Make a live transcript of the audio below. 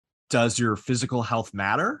Does your physical health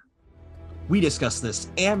matter? We discuss this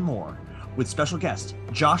and more with special guest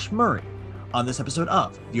Josh Murray on this episode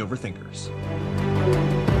of The Overthinkers.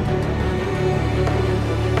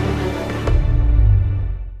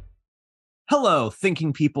 Hello,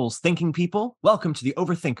 thinking people's thinking people. Welcome to The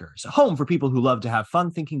Overthinkers, a home for people who love to have fun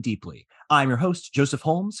thinking deeply. I'm your host, Joseph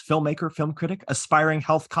Holmes, filmmaker, film critic, aspiring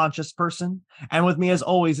health-conscious person. And with me, as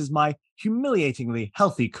always, is my humiliatingly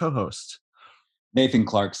healthy co-host, Nathan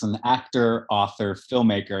Clarkson, actor, author,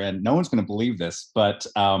 filmmaker, and no one's going to believe this, but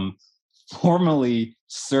formerly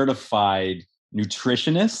certified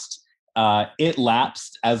nutritionist. It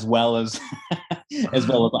lapsed as well as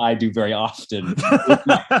I do very often.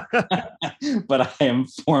 But I am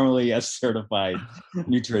formally a certified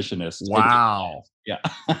nutritionist. Wow. Yeah.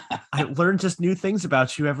 I learn just new things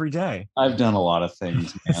about you every day. I've done a lot of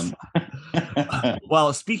things, man.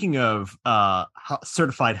 Well, speaking of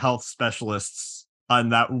certified health specialists on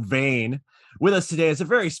that vein, with us today is a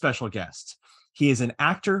very special guest. He is an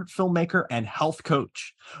actor, filmmaker, and health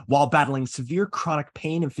coach. While battling severe chronic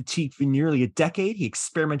pain and fatigue for nearly a decade, he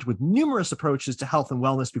experimented with numerous approaches to health and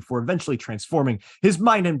wellness before eventually transforming his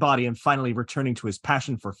mind and body and finally returning to his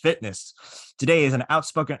passion for fitness. Today, he is an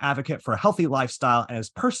outspoken advocate for a healthy lifestyle and has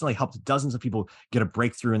personally helped dozens of people get a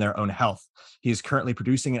breakthrough in their own health. He is currently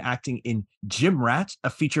producing and acting in Gym Rat, a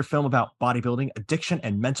feature film about bodybuilding, addiction,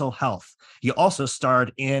 and mental health. He also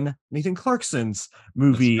starred in Nathan Clarkson's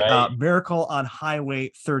movie, Miracle on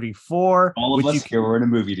Highway 34. All of us here were in a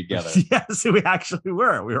movie together. Yes, we actually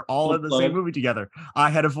were. We were all in the same movie together.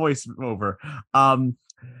 I had a voiceover.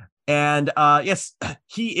 Yes,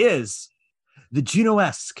 he is the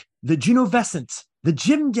Juno-esque, the Junovescent, the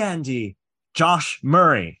Jim Dandy, Josh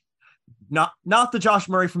Murray. Not the Josh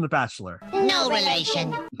Murray from The Bachelor. No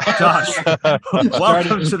relation. Josh,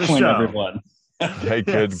 welcome to the show. Everyone. Hey,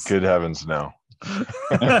 good heavens, no.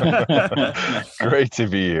 Great to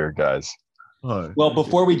be here, guys. Well,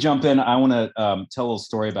 before we jump in, I want to tell a little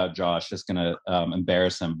story about Josh. Just going to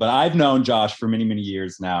embarrass him. But I've known Josh for many, many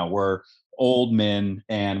years now. We're old men,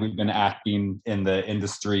 and we've been acting in the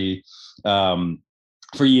industry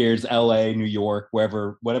for years. LA, New York,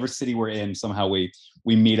 whatever city we're in, somehow we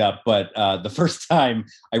meet up. But the first time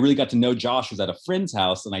I really got to know Josh was at a friend's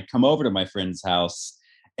house, and I come over to my friend's house,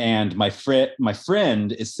 and my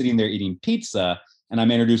friend is sitting there eating pizza, and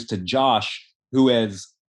I'm introduced to Josh, who has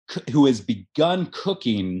begun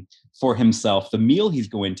cooking for himself the meal he's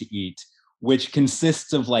going to eat, which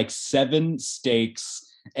consists of like 7 steaks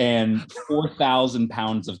and 4,000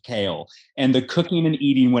 pounds of kale. And the cooking and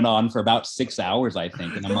eating went on for about 6 hours, I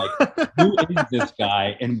think. And I'm like, who is this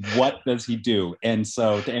guy and what does he do? And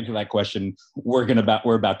so to answer that question, we're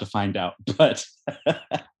about to find out. But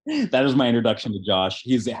that is my introduction to Josh.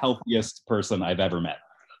 He's the healthiest person I've ever met.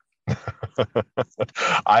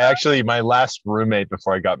 My last roommate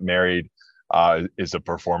before I got married is a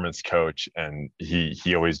performance coach, and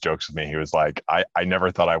he always jokes with me. He was like, I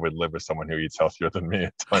never thought I would live with someone who eats healthier than me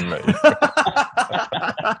until I met you.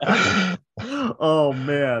 Oh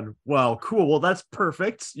man, wow, cool. Well, that's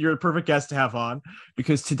perfect. You're the perfect guest to have on,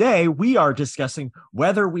 because today we are discussing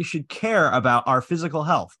whether we should care about our physical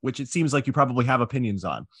health, which it seems like you probably have opinions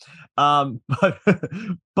on.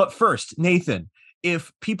 But first, Nathan,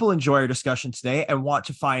 if people enjoy our discussion today and want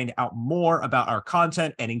to find out more about our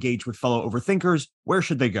content and engage with fellow overthinkers, where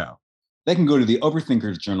should they go? They can go to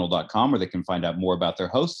theoverthinkersjournal.com, where they can find out more about their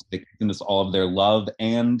hosts. They can send us all of their love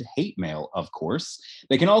and hate mail, of course.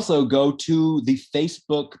 They can also go to the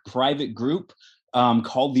Facebook private group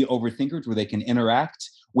called The Overthinkers, where they can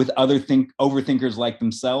interact with other overthinkers like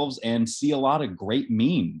themselves and see a lot of great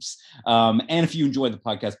memes. And if you enjoy the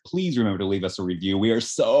podcast, please remember to leave us a review. We are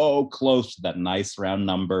so close to that nice round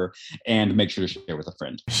number, and make sure to share with a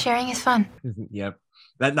friend. Sharing is fun. Yep.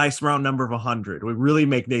 That nice round number of 100 would really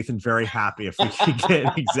make Nathan very happy if we could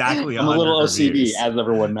get exactly 100 I'm a little OCD, reviews. as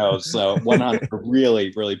everyone knows, so 100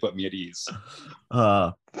 really, really put me at ease.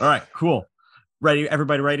 All right, cool. Ready?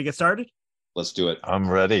 Everybody ready to get started? Let's do it. I'm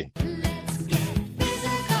ready.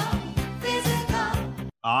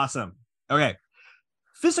 Awesome. Okay.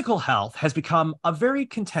 Physical health has become a very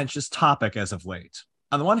contentious topic as of late.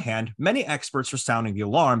 On the one hand, many experts are sounding the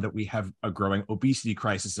alarm that we have a growing obesity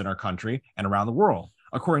crisis in our country and around the world.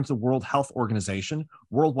 According to the World Health Organization,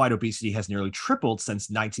 worldwide obesity has nearly tripled since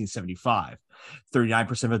 1975.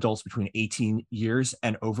 39% of adults between 18 years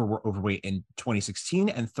and over were overweight in 2016,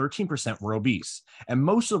 and 13% were obese. And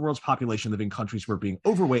most of the world's population live in countries where being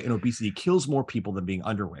overweight and obesity kills more people than being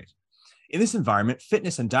underweight. In this environment,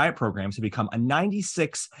 fitness and diet programs have become a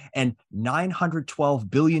 $96 and $912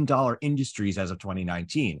 billion industries as of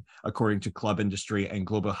 2019, according to Club Industry and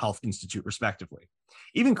Global Health Institute, respectively.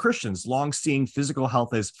 Even Christians, long seeing physical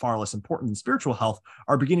health as far less important than spiritual health,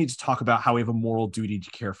 are beginning to talk about how we have a moral duty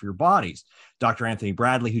to care for your bodies. Dr. Anthony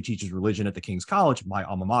Bradley, who teaches religion at the King's College, my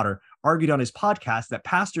alma mater, argued on his podcast that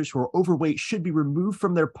pastors who are overweight should be removed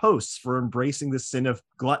from their posts for embracing the sin of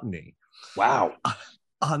gluttony. Wow.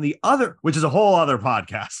 On the other, which is a whole other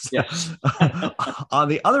podcast. Yes. On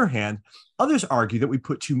the other hand, others argue that we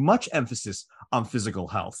put too much emphasis on physical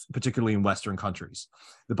health, particularly in Western countries.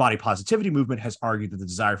 The body positivity movement has argued that the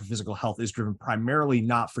desire for physical health is driven primarily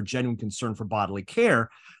not for genuine concern for bodily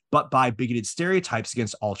care, but by bigoted stereotypes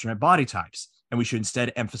against alternate body types. And we should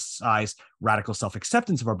instead emphasize radical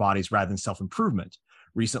self-acceptance of our bodies rather than self-improvement.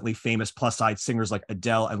 Recently, famous plus-size singers like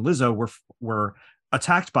Adele and Lizzo were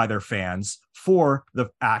attacked by their fans for the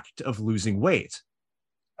act of losing weight.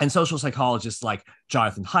 And social psychologists like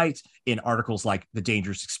Jonathan Haidt, in articles like The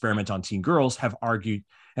Dangerous Experiment on Teen Girls, have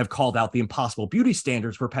called out the impossible beauty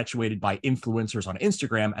standards perpetuated by influencers on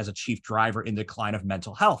Instagram as a chief driver in the decline of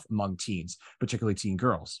mental health among teens, particularly teen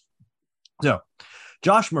girls. So,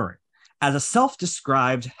 Josh Murray, as a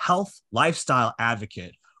self-described health lifestyle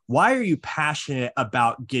advocate, why are you passionate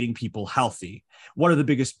about getting people healthy? What are the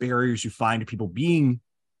biggest barriers you find to people being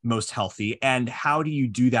most healthy? And how do you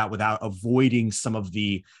do that without avoiding some of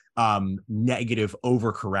the negative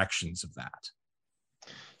overcorrections of that?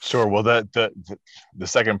 Sure. Well, the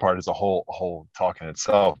second part is a whole talk in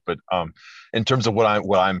itself. But in terms of what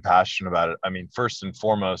I'm passionate about, I mean, first and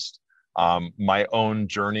foremost, my own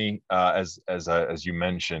journey, as you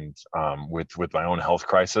mentioned, with my own health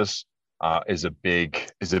crisis, is a big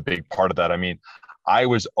part of that. I mean, I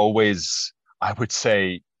was always, I would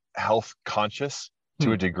say, health conscious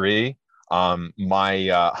to a degree. A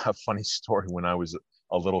funny story: when I was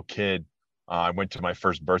a little kid, I went to my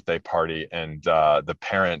first birthday party, and the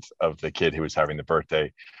parent of the kid who was having the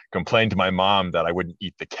birthday complained to my mom that I wouldn't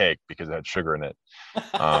eat the cake because it had sugar in it.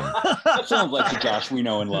 That sounds like the Josh we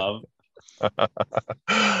know and love.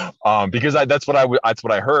 Because that's what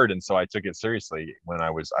I heard, and so I took it seriously when I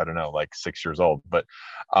was, I don't know, like 6 years old. But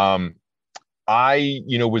I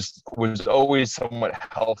was always somewhat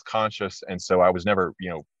health conscious, and so I was never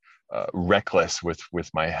reckless with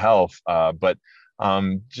my health. But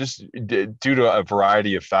just due to a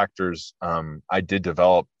variety of factors, I did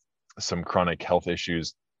develop some chronic health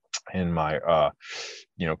issues in my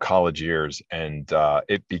college years, and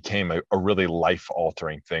it became a really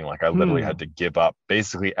life-altering thing. Like, I literally had to give up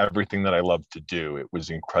basically everything that I loved to do. It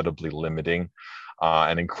was incredibly limiting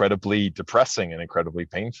and incredibly depressing and incredibly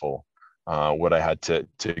painful, what I had to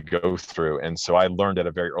go through. And so I learned at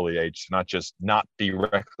a very early age to not just not be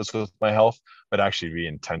reckless with my health, but actually be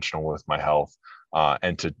intentional with my health,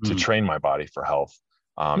 and to train my body for health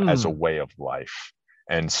as a way of life.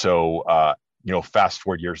 And so fast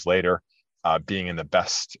forward years later, being in the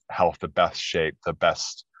best health, the best shape, the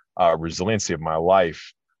best resiliency of my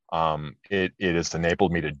life, it has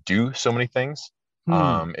enabled me to do so many things.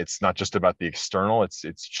 It's not just about the external.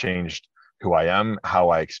 It's changed who I am, how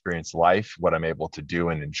I experience life, what I'm able to do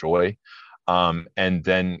and enjoy. And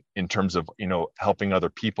then in terms of, helping other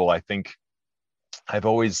people, I think I've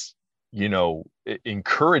always,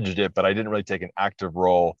 encouraged it, but I didn't really take an active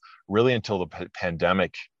role really until the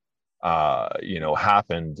pandemic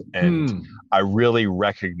happened. And I really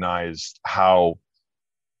recognized how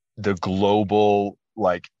the global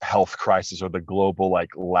health crisis, or the global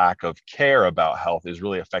lack of care about health, is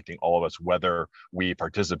really affecting all of us, whether we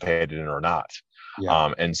participated in it or not.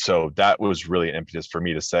 Yeah. And so that was really an impetus for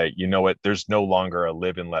me to say, you know what, there's no longer a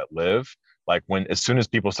live and let live. As soon as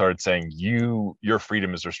people started saying your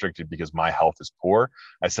freedom is restricted because my health is poor,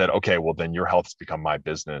 I said, okay, well then your health has become my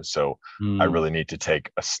business. So I really need to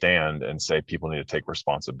take a stand and say people need to take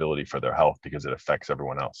responsibility for their health because it affects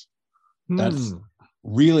everyone else. That's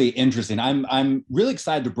really interesting. I'm really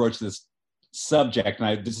excited to broach this subject,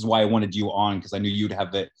 and this is why I wanted you on, because I knew you'd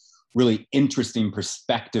have the really interesting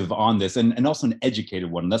perspective on this, and also an educated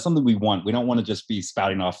one. That's something we want. We don't want to just be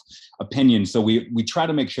spouting off opinions. So we try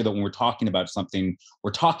to make sure that when we're talking about something,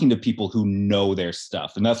 we're talking to people who know their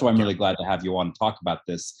stuff. And that's why I'm really glad to have you on to talk about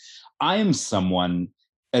this. I am someone,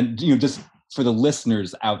 and just for the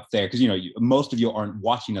listeners out there, because most of you aren't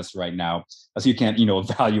watching us right now, so you can't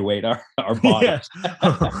evaluate our bodies.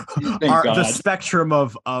 The spectrum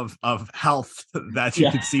of health that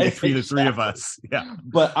you can see between the three of us. Yeah.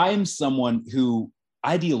 But I am someone who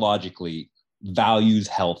ideologically values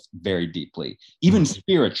health very deeply, even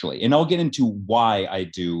spiritually. And I'll get into why I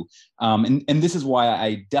do. And this is why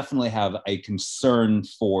I definitely have a concern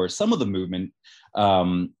for some of the movement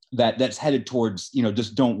that's headed towards,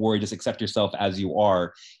 just don't worry, just accept yourself as you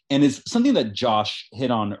are. And it's something that Josh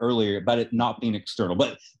hit on earlier about it not being external.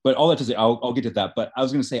 But all that to say, I'll get to that. But I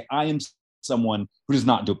was going to say, I am someone who does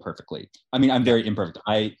not do it perfectly. I mean, I'm very imperfect.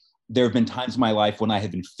 There have been times in my life when I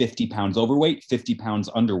have been 50 pounds overweight, 50 pounds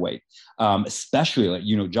underweight, especially,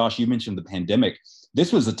 like, Josh, you mentioned the pandemic.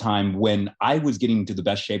 This was a time when I was getting into the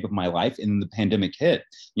best shape of my life and the pandemic hit.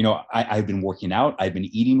 I've been working out, I've been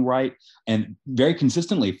eating right, and very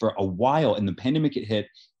consistently for a while, and the pandemic hit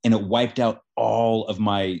and it wiped out all of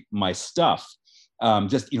my stuff,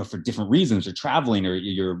 just, for different reasons, or traveling, or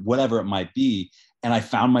your whatever it might be. And I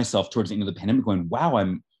found myself towards the end of the pandemic going,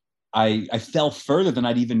 wow, I fell further than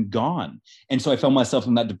I'd even gone. And so I found myself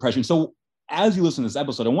in that depression. So as you listen to this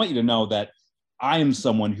episode, I want you to know that I am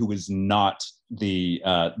someone who is not the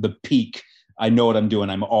peak. I know what I'm doing.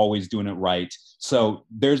 I'm always doing it right. So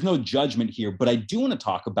there's no judgment here, but I do want to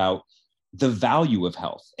talk about the value of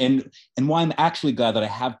health and why I'm actually glad that I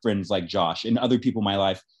have friends like Josh and other people in my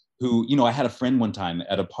life who, I had a friend one time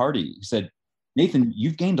at a party who said, Nathan,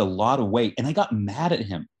 you've gained a lot of weight. And I got mad at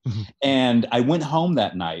him. And I went home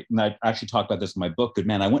that night, and I actually talked about this in my book, Good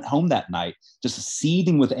Man. I went home that night just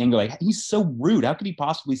seething with anger, like, he's so rude. How could he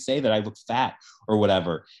possibly say that I look fat or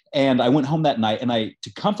whatever? And I went home that night, and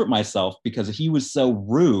to comfort myself, because he was so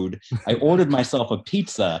rude, I ordered myself a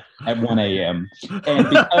pizza at 1 a.m. And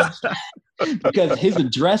because his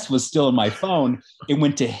address was still in my phone, it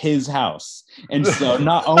went to his house. And so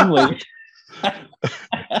not only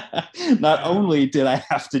did I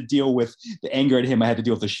have to deal with the anger at him, I had to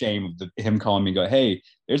deal with the shame of him calling me and go, hey,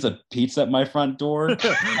 there's a pizza at my front door. But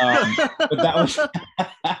that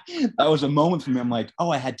was a moment for me. I'm like, oh,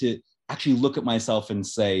 I had to actually look at myself and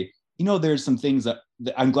say, there's some things that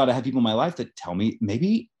I'm glad I have people in my life that tell me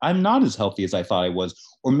maybe I'm not as healthy as I thought I was,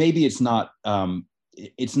 or maybe it's not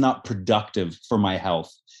productive for my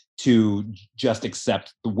health to just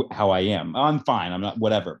accept how I am. I'm fine. I'm not,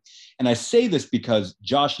 whatever. And I say this because,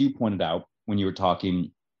 Josh, you pointed out when you were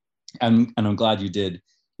talking, and I'm glad you did,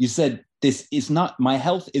 you said, this is not, my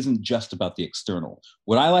health isn't just about the external.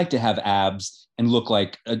 Would I like to have abs and look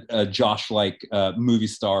like a Josh-like movie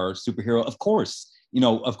star, superhero? Of course,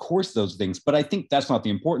 of course those things. But I think that's not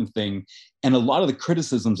the important thing. And a lot of the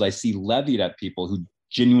criticisms I see levied at people who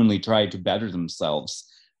genuinely try to better themselves,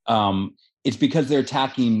 it's because they're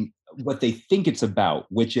attacking what they think it's about,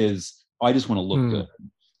 which is, I just want to look good.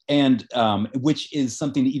 And which is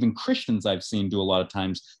something that even Christians I've seen do a lot of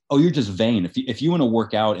times. Oh, you're just vain. If you want to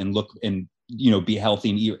work out and look and, be healthy,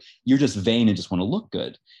 and you're just vain and just want to look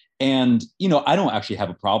good. And, I don't actually have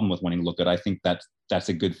a problem with wanting to look good. I think that's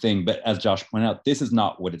a good thing. But as Josh pointed out, this is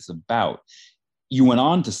not what it's about. You went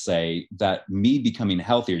on to say that me becoming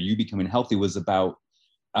healthy, or you becoming healthy, was about,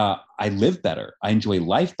 I live better. I enjoy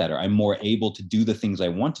life better. I'm more able to do the things I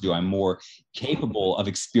want to do. I'm more capable of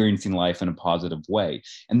experiencing life in a positive way.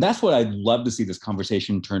 And that's what I'd love to see this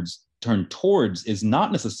conversation turn towards, is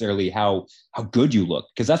not necessarily how good you look,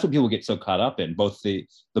 because that's what people get so caught up in, both the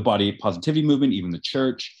body positivity movement, even the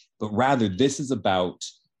church, but rather this is about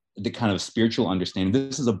the kind of spiritual understanding.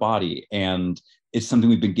 This is a body, and it's something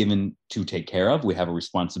we've been given to take care of. We have a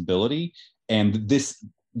responsibility, and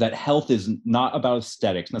that health is not about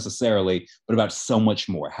aesthetics necessarily, but about so much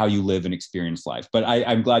more, how you live and experience life. But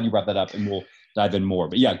I'm glad you brought that up, and we'll dive in more.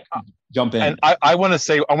 But yeah, jump in. And I want to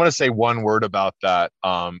say one word about that.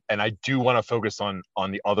 And I do want to focus on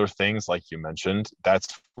the other things, like you mentioned.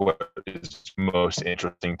 That's what is most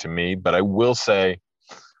interesting to me. But I will say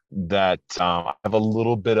that I have a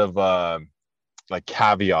little bit of a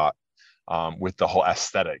caveat with the whole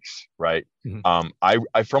aesthetics, right? Mm-hmm.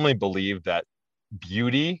 I firmly believe that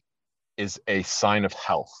beauty is a sign of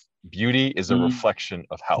health. Beauty is a reflection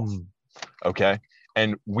of health. Okay.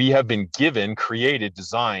 And we have been created,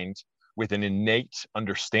 designed with an innate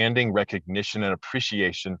understanding, recognition, and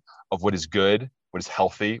appreciation of what is good, what is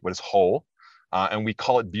healthy, what is whole. And we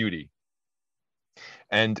call it beauty.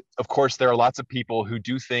 And of course, there are lots of people who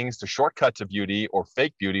do things to shortcut to beauty, or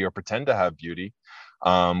fake beauty, or pretend to have beauty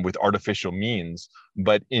with artificial means.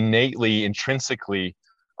 But innately, intrinsically,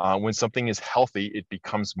 when something is healthy, it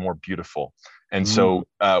becomes more beautiful. And so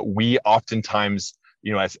we oftentimes,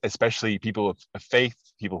 especially people of faith,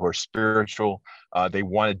 people who are spiritual, they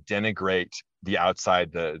want to denigrate the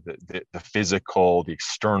outside, the physical, the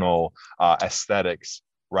external aesthetics,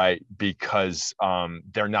 right? Because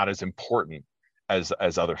they're not as important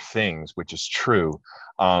as other things, which is true.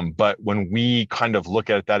 But when we kind of look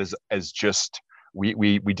at that as just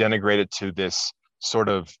we denigrate it to this sort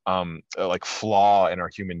of like flaw in our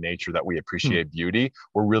human nature that we appreciate beauty.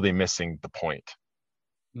 We're really missing the point.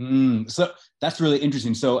 So that's really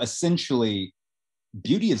interesting. So essentially,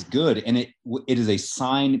 beauty is good, and it is a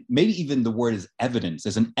sign. Maybe even the word is evidence.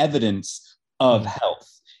 As an evidence of health,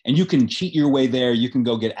 and you can cheat your way there. You can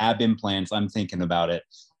go get ab implants. I'm thinking about it.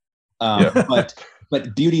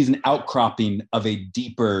 But beauty is an outcropping of a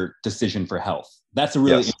deeper decision for health. That's a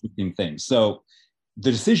really interesting thing. So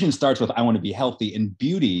the decision starts with I want to be healthy, and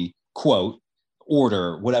beauty, quote,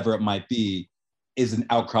 order, whatever it might be, is an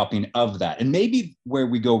outcropping of that. And maybe where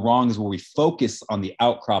we go wrong is where we focus on the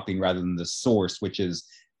outcropping rather than the source, which is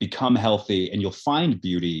become healthy and you'll find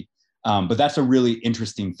beauty. But that's a really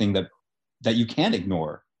interesting thing that you can't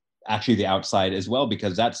ignore, actually, the outside as well,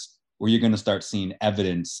 because that's where you're going to start seeing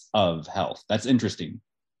evidence of health. That's interesting.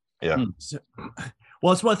 Yeah. So,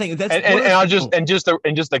 well, it's one thing. That's and just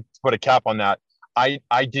to put a cap on that,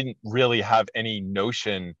 I didn't really have any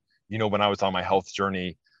notion, when I was on my health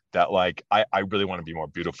journey, that like I really want to be more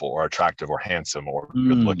beautiful or attractive or handsome or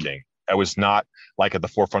good looking. It was not like at the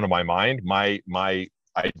forefront of my mind. My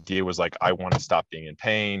idea was like, I want to stop being in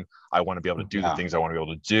pain. I want to be able to do the things I want to be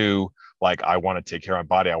able to do. Like, I want to take care of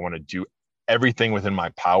my body. I want to do everything within my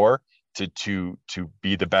power to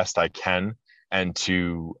be the best I can, and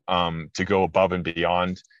to go above and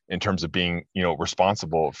beyond in terms of being,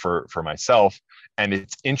 responsible for myself. And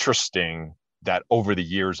it's interesting that over the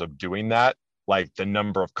years of doing that, like the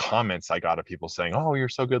number of comments I got of people saying, "Oh, you're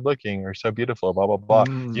so good looking, or so beautiful," blah, blah, blah,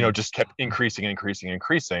 just kept increasing. And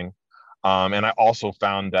I also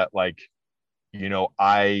found that, like,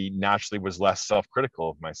 I naturally was less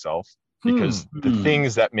self-critical of myself, because the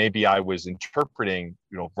things that maybe I was interpreting,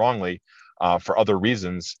 wrongly, for other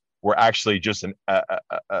reasons, were actually just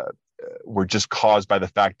were just caused by the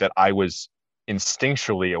fact that I was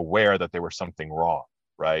instinctually aware that there was something wrong,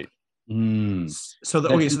 right? So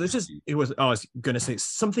this is, I was going to say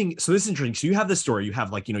something. So this is interesting. So you have this story, you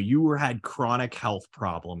have like, you had chronic health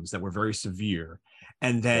problems that were very severe.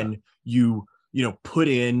 And then you put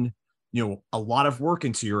in, a lot of work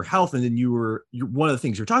into your health. And then one of the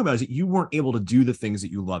things you're talking about is that you weren't able to do the things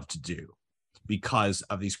that you love to do because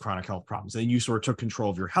of these chronic health problems. And you sort of took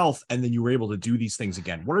control of your health, and then you were able to do these things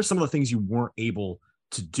again. What are some of the things you weren't able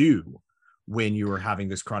to do when you were having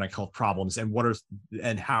this chronic health problems, and that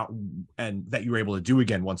you were able to do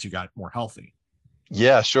again once you got more healthy?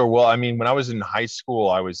 Yeah, sure. Well, I mean, when I was in high school,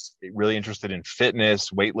 I was really interested in fitness,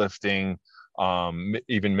 weightlifting,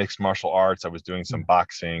 even mixed martial arts. I was doing some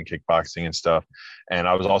boxing, kickboxing and stuff. And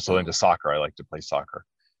I was also into soccer. I like to play soccer.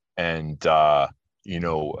 And, over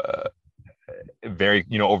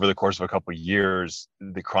the course of a couple of years,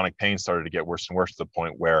 the chronic pain started to get worse and worse, to the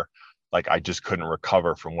point where, like, I just couldn't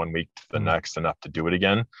recover from one week to the next enough to do it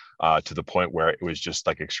again, to the point where it was just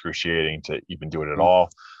like excruciating to even do it at all.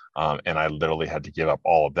 And I literally had to give up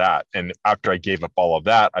all of that. And after I gave up all of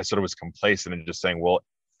that, I sort of was complacent and just saying, well,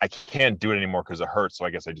 I can't do it anymore because it hurts, so I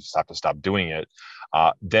guess I just have to stop doing it.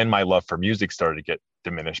 Then my love for music started to get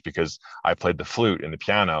diminished, because I played the flute and the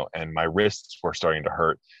piano, and my wrists were starting to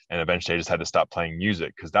hurt. And eventually I just had to stop playing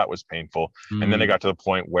music because that was painful. And then I got to the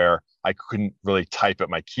point where I couldn't really type at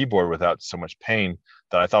my keyboard without so much pain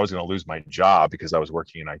that I thought I was going to lose my job, because I was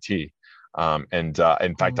working in IT.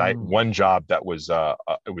 In fact, one job that was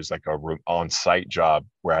it was like a on-site job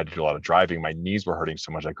where I had to do a lot of driving. My knees were hurting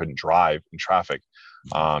so much I couldn't drive in traffic,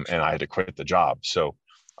 and I had to quit the job. So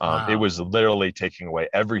it was literally taking away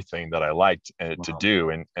everything that I liked to do.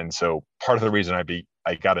 And so part of the reason I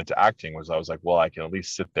got into acting was I was like, well, I can at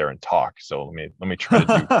least sit there and talk. So let me try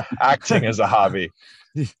to do acting as a hobby.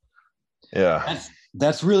 Yeah,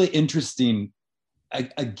 that's really interesting.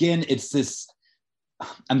 Again, it's this.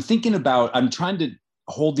 I'm trying to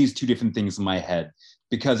hold these two different things in my head,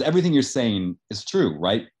 because everything you're saying is true,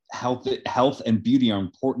 right? Health and beauty are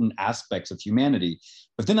important aspects of humanity.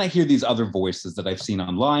 But then I hear these other voices that I've seen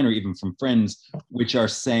online or even from friends, which are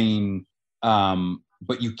saying,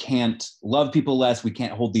 but you can't love people less. We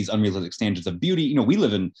can't hold these unrealistic standards of beauty. We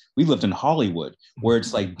lived in Hollywood, where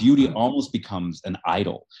it's like beauty almost becomes an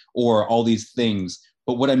idol, or all these things.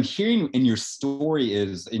 But what I'm hearing in your story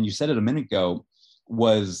is, and you said it a minute ago,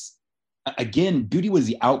 was, again, beauty was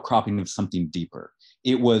the outcropping of something deeper.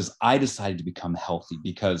 It was, I decided to become healthy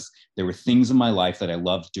because there were things in my life that I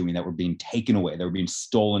loved doing that were being taken away, that were being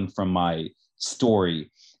stolen from my story.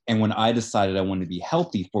 And when I decided I wanted to be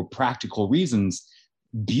healthy for practical reasons,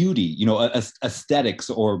 beauty, aesthetics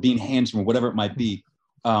or being handsome or whatever it might be,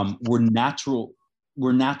 were natural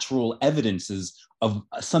evidences of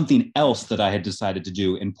something else that I had decided to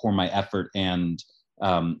do and pour my effort and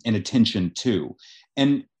and attention to.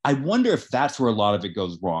 And I wonder if that's where a lot of it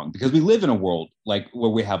goes wrong, because we live in a world like where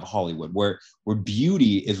we have Hollywood, where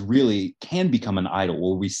beauty is really can become an idol,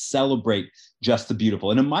 where we celebrate just the beautiful.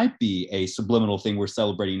 And it might be a subliminal thing, we're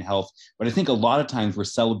celebrating health, but I think a lot of times we're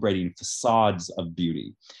celebrating facades of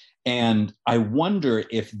beauty. And I wonder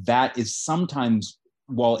if that is sometimes,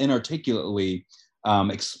 while inarticulately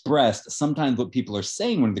expressed, sometimes what people are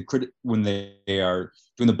saying when they are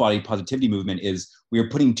doing the body positivity movement is we are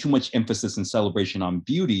putting too much emphasis and celebration on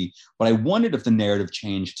beauty. But I wondered if the narrative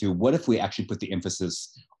changed to what if we actually put the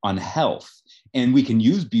emphasis on health? And we can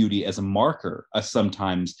use beauty as a marker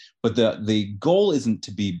sometimes, but the goal isn't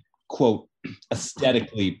to be, quote,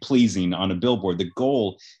 aesthetically pleasing on a billboard. The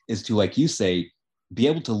goal is to, like you say, be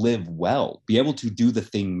able to live well, be able to do the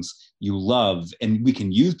things you love. And we can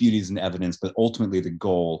use beauty as an evidence, but ultimately the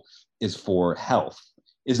goal is for health.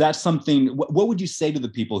 Is that something, what would you say to the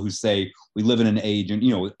people who say we live in an age and,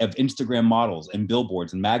 of Instagram models and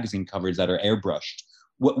billboards and magazine covers that are airbrushed?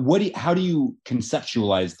 How do you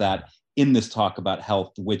conceptualize that in this talk about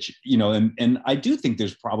health, which, and I do think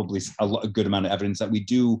there's probably a good amount of evidence that we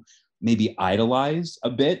do maybe idolize a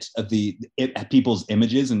bit of people's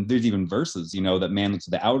images. And there's even verses, that man looks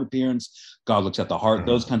at the outward appearance, God looks at the heart,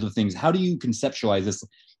 those kinds of things. How do you conceptualize this,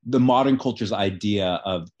 the modern culture's idea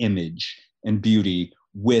of image and beauty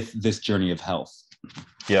with this journey of health?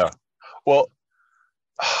 Yeah. Well,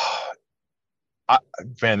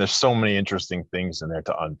 man, there's so many interesting things in there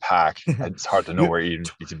to unpack. It's hard to know where even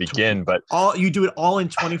to begin, but you do it all in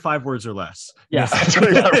 25 words or less. Yeah.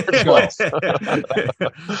 25 words or less.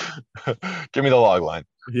 Give me the log line.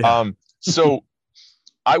 Yeah. So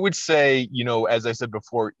I would say, as I said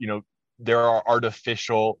before, there are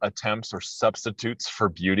artificial attempts or substitutes for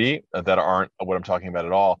beauty that aren't what I'm talking about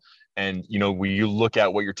at all. And, when you look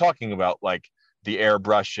at what you're talking about, like the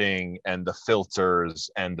airbrushing and the filters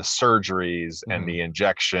and the surgeries and the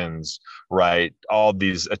injections, right? All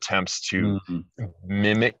these attempts to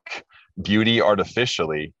mimic beauty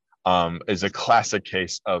artificially is a classic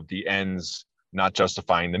case of the ends not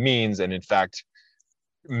justifying the means, and in fact,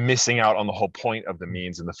 missing out on the whole point of the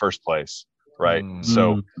means in the first place, right?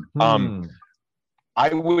 So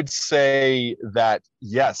I would say that,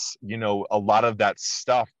 yes, a lot of that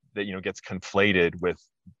stuff that, gets conflated with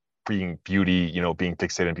being beauty, being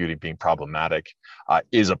fixated on beauty, being problematic,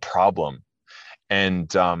 is a problem. And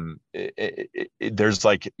there's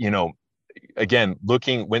like, again,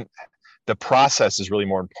 looking when the process is really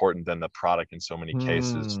more important than the product in so many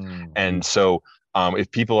cases. And so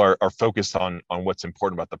if people are focused on what's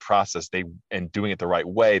important about the process, and doing it the right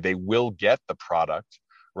way, they will get the product,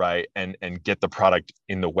 right? And get the product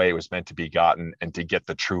in the way it was meant to be gotten, and to get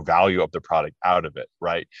the true value of the product out of it,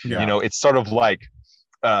 right? Yeah. It's sort of like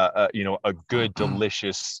a good,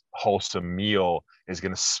 delicious, wholesome meal is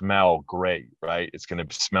going to smell great, right? It's going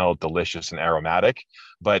to smell delicious and aromatic.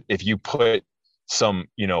 But if you put some,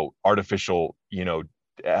 artificial,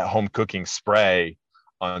 home cooking spray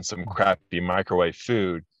on some crappy microwave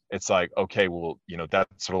food, it's like, okay, well,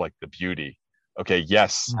 that's sort of like the beauty. Okay,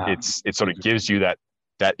 yes, it sort of gives you that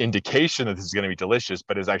indication that this is going to be delicious,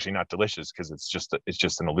 but it's actually not delicious because it's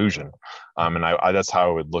just an illusion. And I that's how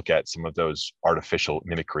I would look at some of those artificial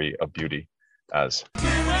mimicry of beauty as.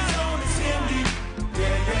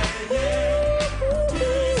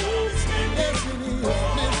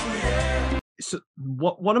 So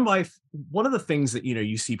one of the things that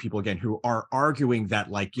you see people again who are arguing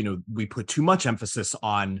that, like, we put too much emphasis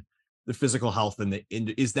on the physical health and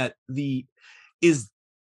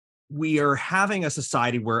we are having a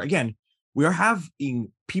society where, again, we are having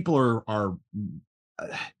people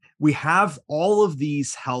we have all of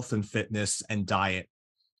these health and fitness and diet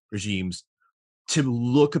regimes to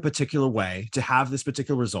look a particular way, to have this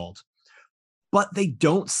particular result, but they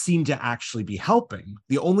don't seem to actually be helping.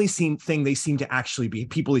 The only thing they seem to actually be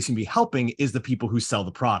helping is the people who sell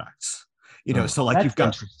the products. So like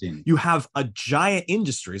you have a giant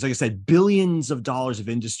industries, like I said, billions of dollars of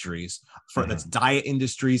industries that's diet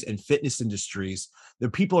industries and fitness industries. The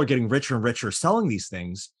people are getting richer and richer selling these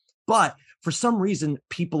things, but for some reason,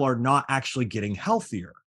 people are not actually getting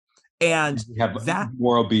healthier. And you have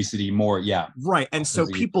more obesity, right. And so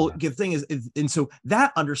and so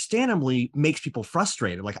that understandably makes people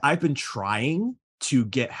frustrated. Like, I've been trying to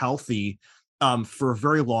get healthy for a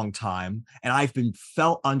very long time, and I've been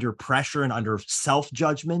felt under pressure and under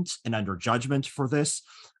self-judgment and under judgment for this.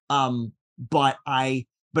 But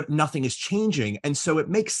nothing is changing. And so it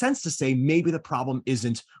makes sense to say maybe the problem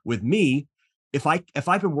isn't with me. If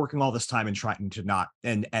I've been working all this time and trying to not,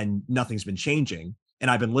 and nothing's been changing,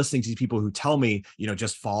 and I've been listening to these people who tell me,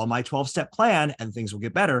 just follow my 12-step plan and things will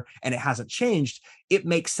get better, and it hasn't changed, it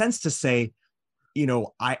makes sense to say,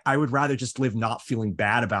 I would rather just live not feeling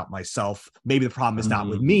bad about myself. Maybe the problem is not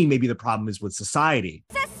with me. Maybe the problem is with society.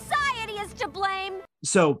 Society is to blame.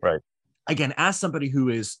 So, right. Again, as somebody who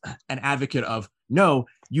is an advocate of, no,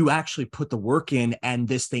 you actually put the work in and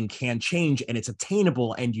this thing can change and it's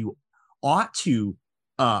attainable and you ought to,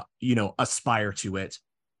 aspire to it.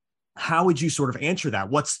 How would you sort of answer that?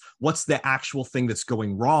 What's the actual thing that's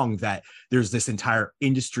going wrong, that there's this entire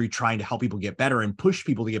industry trying to help people get better and push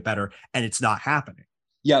people to get better, and it's not happening?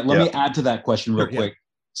 Yeah, let me add to that question real quick. Yeah.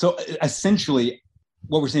 So essentially,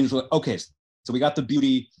 what we're saying is, okay, so we got the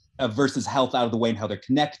beauty versus health out of the way and how they're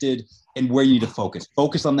connected and where you need to focus.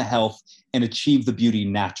 Focus on the health and achieve the beauty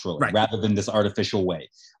naturally rather than this artificial way.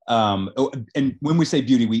 And when we say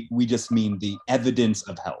beauty, we just mean the evidence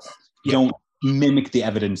of health. Don't mimic the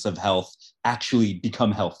evidence of health, actually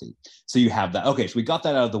become healthy. So you have that. Okay, so we got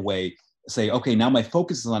that out of the way. Say, okay, now my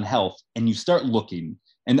focus is on health, and you start looking,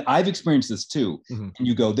 and I've experienced this too, and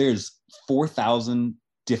you go, there's 4,000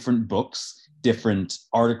 different books, different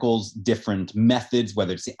articles, different methods,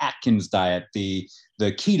 whether it's the Atkins diet, the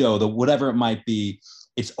keto, the whatever it might be.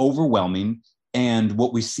 It's overwhelming. And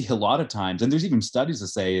what we see a lot of times, and there's even studies that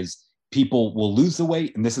say, is people will lose the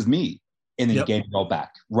weight, and this is me, and then gain it all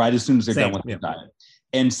back right as soon as they're done with the diet.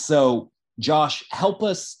 And so, Josh, help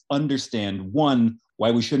us understand, one,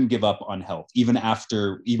 why we shouldn't give up on health, even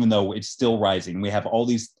though it's still rising. We have all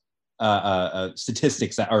these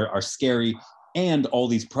statistics that are scary, and all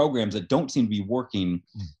these programs that don't seem to be working.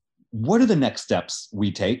 What are the next steps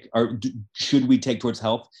we take? Should we take towards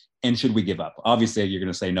health, and should we give up? Obviously, you're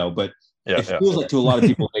going to say no, but it feels like to a lot of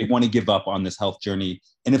people, they want to give up on this health journey.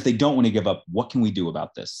 And if they don't want to give up, what can we do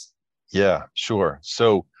about this? Yeah, sure.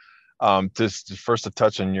 So just first to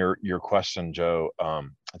touch on your question,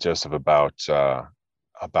 Joseph, about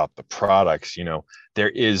the products, there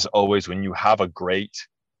is always, when you have a great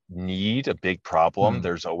need, a big problem,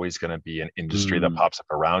 there's always going to be an industry that pops up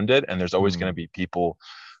around it. And there's always going to be people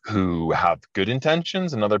who have good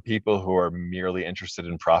intentions and other people who are merely interested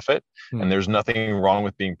in profit. And there's nothing wrong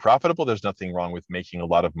with being profitable. There's nothing wrong with making a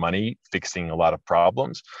lot of money, fixing a lot of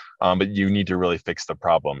problems. But you need to really fix the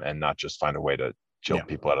problem and not just find a way to chill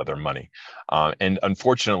people out of their money. And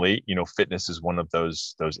unfortunately, fitness is one of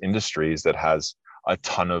those industries that has a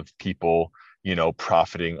ton of people,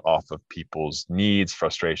 profiting off of people's needs,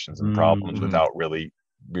 frustrations, and problems without really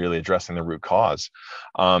addressing the root cause.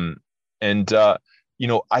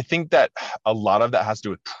 I think that a lot of that has to do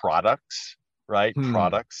with products, right?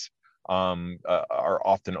 Products are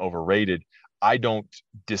often overrated. I don't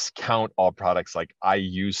discount all products. Like, I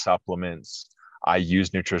use supplements, I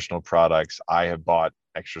use nutritional products, I have bought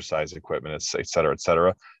exercise equipment, et cetera, et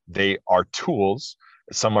cetera. They are tools.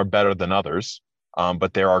 Some are better than others,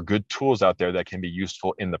 but there are good tools out there that can be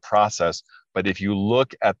useful in the process. But if you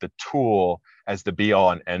look at the tool as the be all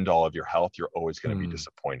and end all of your health, you're always going to be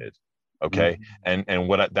disappointed. Okay. And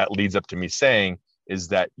what that leads up to me saying is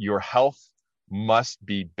that your physical health must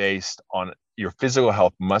be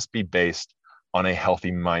based on a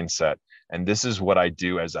healthy mindset. And this is what I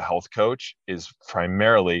do as a health coach, is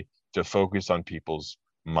primarily to focus on people's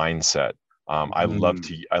mindset. I love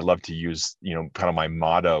to use, kind of my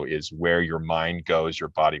motto is, where your mind goes, your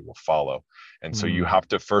body will follow. And so you have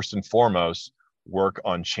to first and foremost work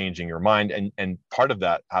on changing your mind. And part of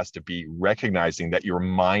that has to be recognizing that your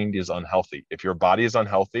mind is unhealthy. If your body is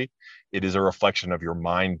unhealthy, it is a reflection of your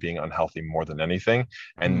mind being unhealthy more than anything.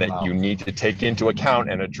 And that you need to take into account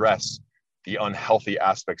and address the unhealthy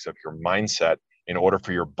aspects of your mindset in order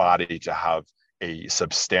for your body to have a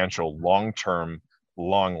substantial, long-term,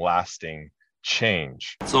 long-lasting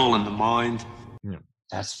change. It's all in the mind. Yeah.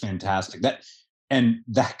 That's fantastic.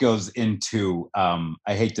 That goes into, I don't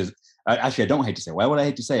hate to say it. Why would I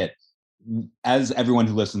hate to say it? As everyone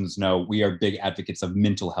who listens know, we are big advocates of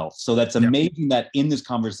mental health. So that's amazing that in this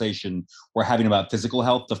conversation we're having about physical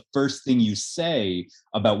health, the first thing you say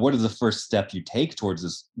about what is the first step you take towards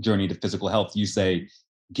this journey to physical health, you say,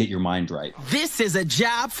 get your mind right. This is a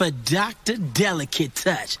job for Dr. Delicate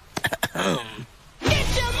Touch.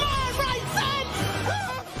 Get your mind right,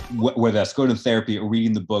 son! Whether that's going to therapy or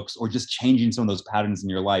reading the books or just changing some of those patterns in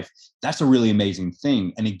your life, that's a really amazing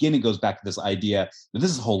thing. And again, it goes back to this idea that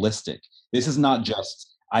this is holistic. This is not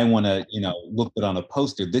just, I want to, look good on a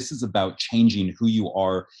poster. This is about changing who you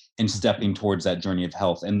are and stepping towards that journey of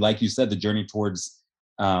health. And like you said, the journey towards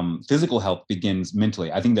physical health begins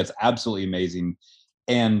mentally. I think that's absolutely amazing.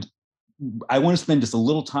 And I want to spend just a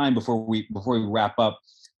little time before we wrap up.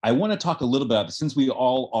 I want to talk a little bit about, since we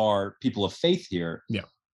all are people of faith here. Yeah.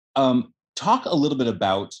 talk a little bit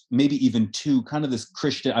about maybe even to kind of this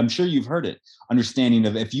Christian, I'm sure you've heard it, understanding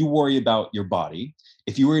of if you worry about your body,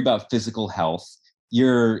 if you worry about physical health,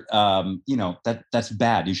 you're, that's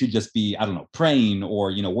bad. You should just be, I don't know, praying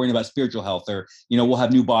or, worrying about spiritual health or, we'll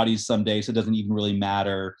have new bodies someday, so it doesn't even really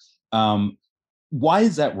matter. Why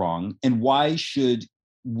is that wrong? And why should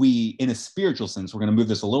we, in a spiritual sense, we're going to move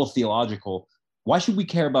this a little theological, why should we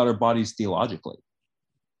care about our bodies theologically?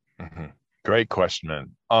 Mm-hmm. Great question,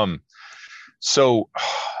 man. So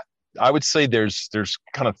I would say there's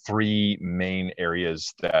kind of three main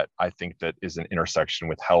areas that I think that is an intersection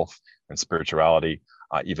with health and spirituality,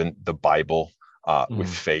 even the Bible, with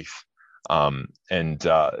faith.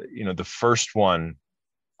 The first one,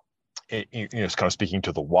 is kind of speaking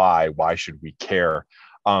to the why should we care?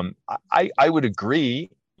 I would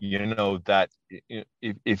agree, that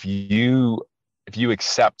if you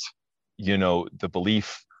accept, the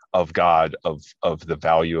belief of God, of the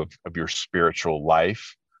value of your spiritual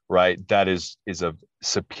life, right? That is of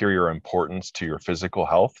superior importance to your physical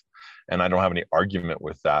health. And I don't have any argument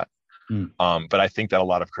with that. But I think that a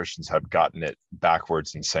lot of Christians have gotten it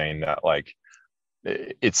backwards in saying that, like,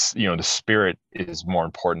 it's, the spirit is more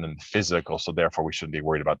important than the physical. So therefore we shouldn't be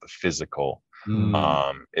worried about the physical.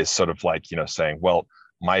 It's sort of like, saying, well,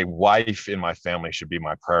 my wife in my family should be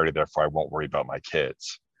my priority, therefore I won't worry about my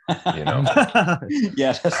kids. Yeah,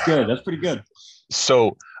 that's good. That's pretty good.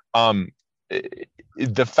 So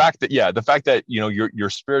the fact that your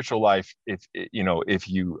spiritual life, if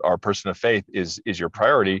you are a person of faith, is your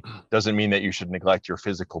priority, doesn't mean that you should neglect your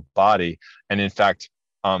physical body. And in fact,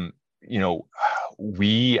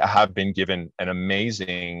 we have been given an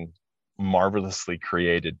amazing, marvelously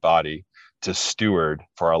created body to steward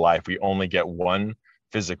for our life. We only get one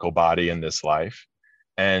physical body in this life.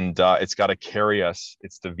 And it's got to carry us.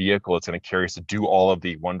 It's the vehicle. It's going to carry us to do all of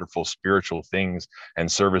the wonderful spiritual things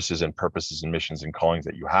and services and purposes and missions and callings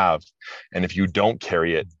that you have. And if you don't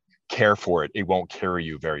care for it, it won't carry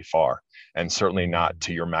you very far. And certainly not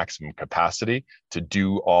to your maximum capacity to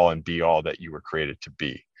do all and be all that you were created to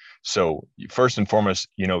be. So first and foremost,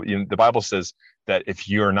 the Bible says that if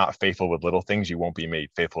you're not faithful with little things, you won't be made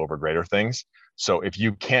faithful over greater things. So if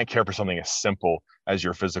you can't care for something as simple as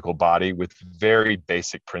your physical body with very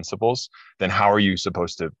basic principles, then how are you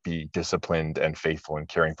supposed to be disciplined and faithful in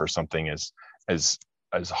caring for something as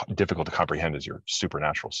difficult to comprehend as your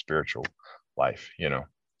supernatural spiritual life?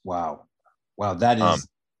 Wow,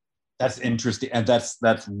 that's interesting, and that's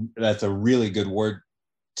a really good word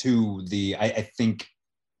to the. I think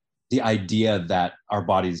the idea that our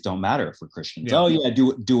bodies don't matter for Christians. Yeah. Oh yeah,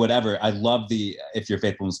 do whatever. I love if you're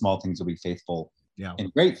faithful in small things, you'll be faithful in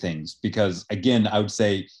great things. Because again, I would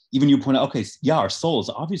say, even you point out, okay, yeah, our soul is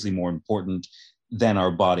obviously more important than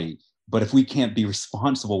our body. But if we can't be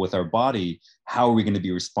responsible with our body, how are we going to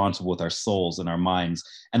be responsible with our souls and our minds?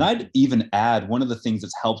 And I'd even add, one of the things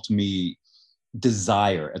that's helped me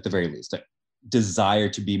desire, at the very least, desire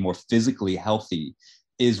to be more physically healthy,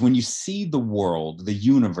 is when you see the world, the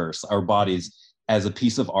universe, our bodies as a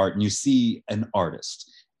piece of art, and you see an artist.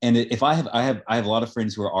 And if I have a lot of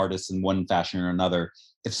friends who are artists in one fashion or another.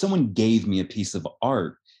 If someone gave me a piece of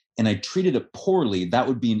art and I treated it poorly, that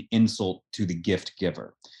would be an insult to the gift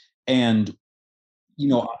giver. And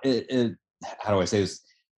how do I say this?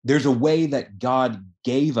 There's a way that God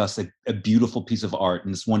gave us a beautiful piece of art,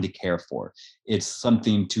 and it's one to care for. It's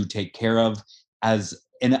something to take care of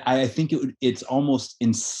and I think it's almost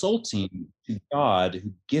insulting to God,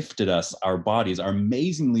 who gifted us our bodies, our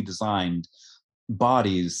amazingly designed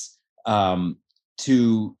bodies,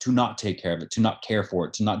 to not take care of it, to not care for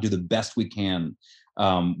it, to not do the best we can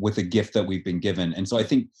with a gift that we've been given. And so I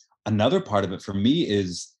think another part of it for me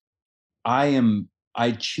is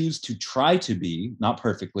I choose to try to be, not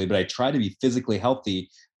perfectly, but I try to be physically healthy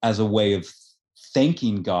as a way of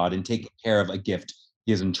thanking God and taking care of a gift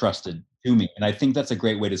he has entrusted to me. And I think that's a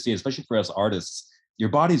great way to see it, especially for us artists. Your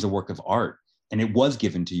body's a work of art, and it was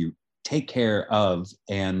given to you. Take care of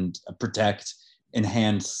and protect,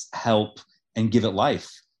 enhance, help, and give it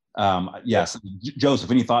life. Yes.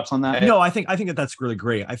 Joseph, any thoughts on that? No, I think that that's really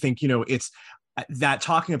great. I think, it's that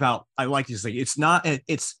talking about, I like to say, it's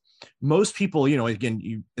most people,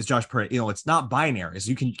 again, as Josh put it, it's not binaries.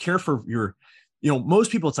 You can care for your,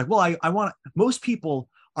 most people, it's like, well, most people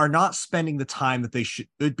are not spending the time that they should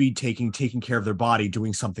be taking care of their body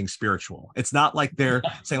doing something spiritual. It's not like they're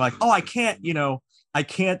saying like, oh, I can't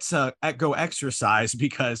go exercise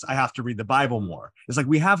because I have to read the Bible more. It's like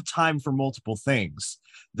we have time for multiple things.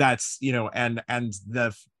 That's,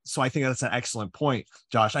 so I think that's an excellent point,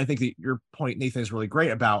 Josh. I think that your point, Nathan, is really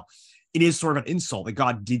great about it is sort of an insult that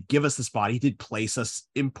God did give us this body. He did place us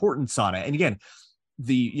importance on it. And again,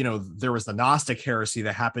 there was the Gnostic heresy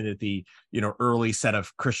that happened at the, early set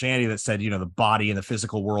of Christianity that said, the body and the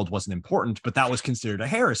physical world wasn't important, but that was considered a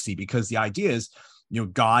heresy because the idea is,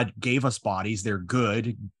 God gave us bodies. They're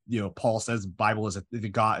good. Paul says the Bible is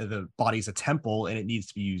the body is a temple and it needs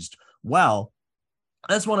to be used well.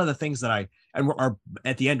 That's one of the things that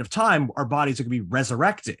at the end of time, our bodies are going to be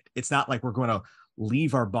resurrected. It's not like we're going to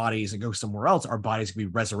leave our bodies and go somewhere else. Our bodies can be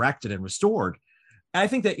resurrected and restored. And I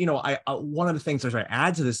think that, one of the things that I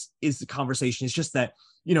add to this is the conversation is just that,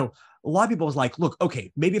 a lot of people is like, look,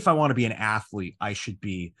 okay, maybe if I want to be an athlete, I should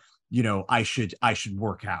be, I should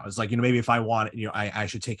work out. It's like, maybe if I want, I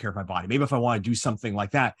should take care of my body. Maybe if I want to do something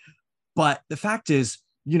like that. But the fact is,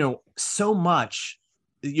 so much,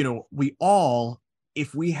 we all,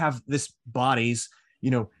 if we have this bodies,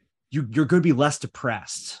 you're going to be less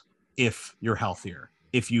depressed if you're healthier.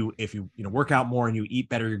 If you work out more and you eat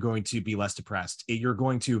better, you're going to be less depressed. You're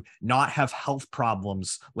going to not have health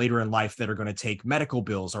problems later in life that are going to take medical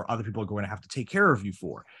bills or other people are going to have to take care of you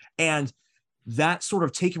for. And that sort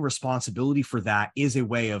of taking responsibility for that is a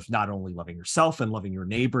way of not only loving yourself and loving your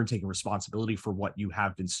neighbor and taking responsibility for what you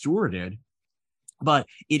have been stewarded, but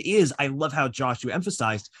it is, I love how Josh, you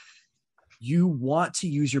emphasized, you want to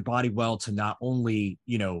use your body well to not only,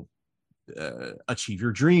 achieve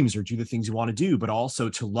your dreams or do the things you want to do, but also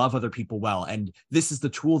to love other people well. And this is the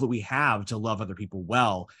tool that we have to love other people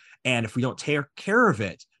well. And if we don't take care of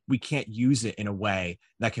it, we can't use it in a way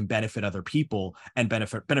that can benefit other people and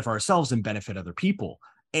benefit ourselves and benefit other people.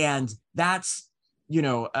 And that's,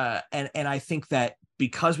 and I think that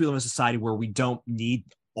because we live in a society where we don't need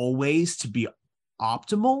always to be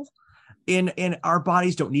optimal in our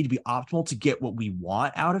bodies, don't need to be optimal to get what we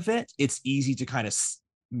want out of it. It's easy to kind of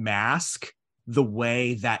mask the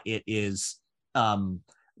way that it is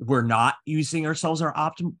we're not using ourselves our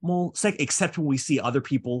optimal state, except when we see other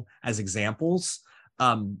people as examples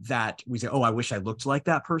that we say, oh, I wish I looked like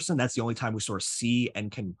that person. That's the only time we sort of see and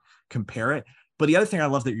can compare it. But the other thing I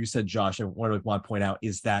love that you said, Josh, I want to point out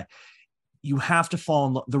is that you have to fall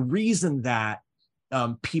in love. The reason that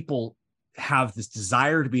people have this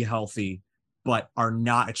desire to be healthy but are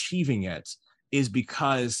not achieving it is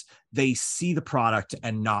because they see the product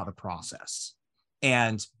and not the process.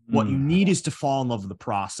 And what you need is to fall in love with the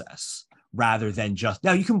process rather than just,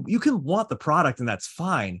 now you can want the product and that's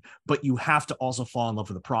fine, but you have to also fall in love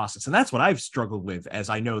with the process. And that's what I've struggled with, as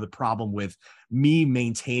I know the problem with me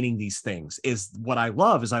maintaining these things is what I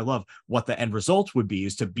love what the end result would be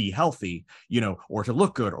is to be healthy, or to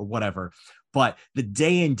look good or whatever. But the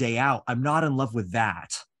day in, day out, I'm not in love with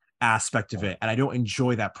that aspect of it. And I don't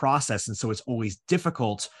enjoy that process. And so it's always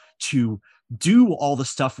difficult to do all the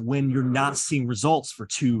stuff when you're not seeing results for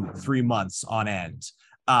 2-3 months on end.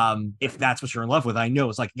 If that's what you're in love with, I know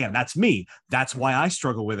it's like, again, that's me. That's why I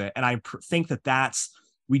struggle with it. And I think that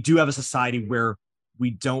we do have a society where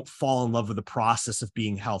we don't fall in love with the process of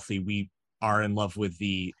being healthy. We are in love with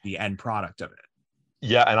the end product of it.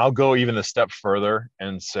 Yeah, and I'll go even a step further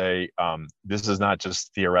and say this is not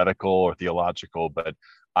just theoretical or theological, but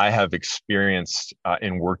I have experienced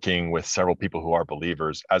in working with several people who are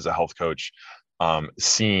believers as a health coach,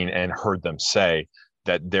 seen and heard them say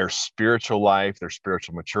that their spiritual life, their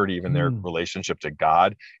spiritual maturity, even their relationship to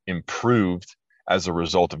God improved as a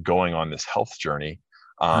result of going on this health journey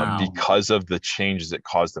because of the changes it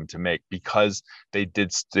caused them to make, because they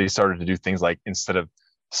started to do things like, instead of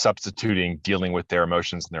substituting dealing with their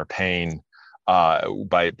emotions and their pain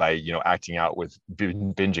by acting out with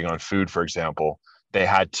binging on food, for example, they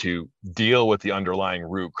had to deal with the underlying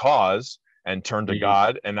root cause and turn to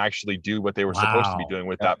God and actually do what they were supposed to be doing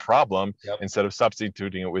with that problem, instead of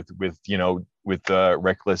substituting it with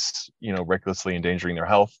recklessly endangering their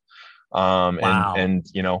health, and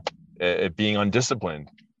being undisciplined,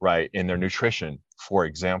 right, in their nutrition, for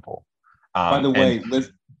example. By the way, I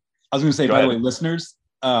was going to say, by the way, listeners,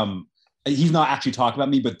 he's not actually talking about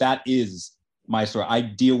me, but that is my story. I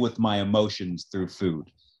deal with my emotions through food.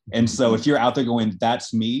 And so if you're out there going,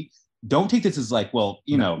 that's me, don't take this as like, well,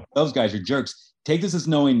 those guys are jerks. Take this as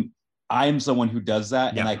knowing I am someone who does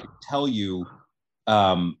that. And I can tell you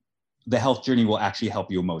the health journey will actually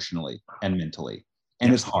help you emotionally and mentally.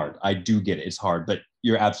 And it's hard. I do get it. It's hard, but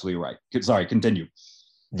you're absolutely right. Sorry, continue.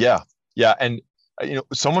 Yeah. And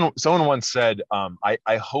someone once said,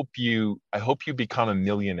 I hope you become a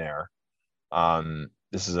millionaire.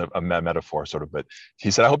 This is a metaphor sort of, but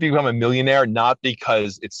he said, I hope you become a millionaire, not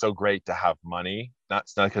because it's so great to have money, not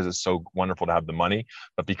because it's so wonderful to have the money,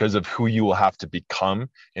 but because of who you will have to become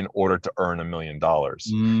in order to earn $1 million.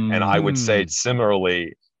 And I would say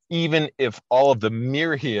similarly, even if all of the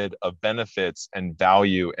myriad of benefits and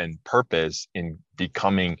value and purpose in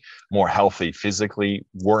becoming more healthy physically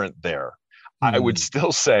weren't there, I would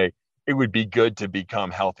still say it would be good to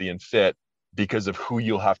become healthy and fit because of who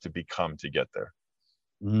you'll have to become to get there.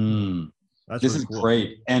 This really is cool.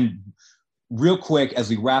 Great. And real quick, as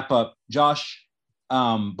we wrap up, Josh,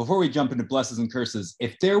 before we jump into blessings and curses,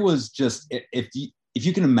 if there was just, if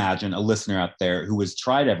you can imagine a listener out there who has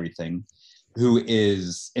tried everything, who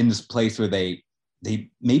is in this place where they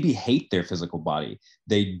maybe hate their physical body,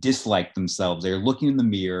 they dislike themselves, they're looking in the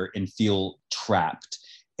mirror and feel trapped,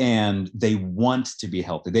 and they want to be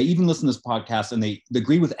healthy. They even listen to this podcast and they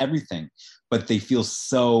agree with everything, but they feel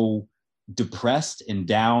so depressed and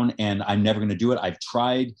down, and I'm never going to do it. I've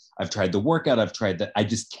tried the workout, I've tried that, I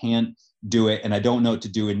just can't do it, and I don't know what to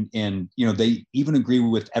do. And you know, they even agree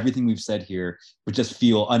with everything we've said here, but just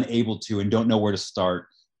feel unable to and don't know where to start.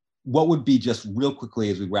 What would be, just real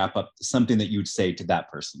quickly as we wrap up, something that you would say to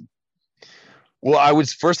that person? Well, I would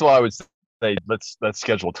say let's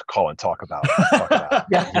schedule a call and talk about it.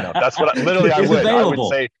 You know, that's what I would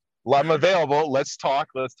say. Well, I'm available. Let's talk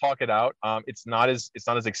it out. It's not as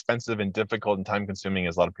expensive and difficult and time consuming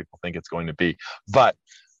as a lot of people think it's going to be. But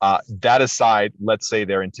that aside, let's say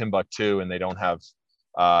they're in Timbuktu and they don't have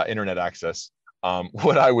internet access.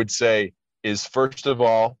 What I would say is, first of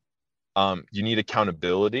all, you need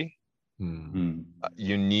accountability.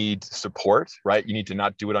 You need support, right? You need to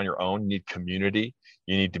not do it on your own. You need community.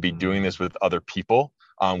 You need to be doing this with other people.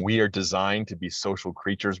 We are designed to be social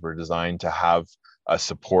creatures. We're designed to have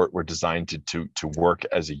support. We're designed to work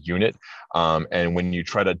as a unit. And when you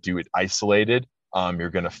try to do it isolated, you're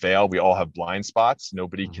going to fail. We all have blind spots.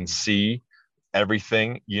 Nobody can see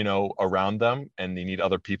everything, you know, around them, and they need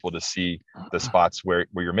other people to see the spots where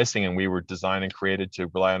you're missing. And we were designed and created to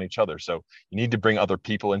rely on each other. So you need to bring other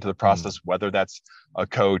people into the process, whether that's a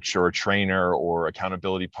coach or a trainer or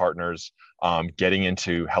accountability partners. Getting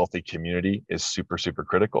into healthy community is super, super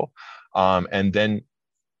critical. And then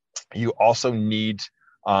you also need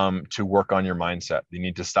to work on your mindset. You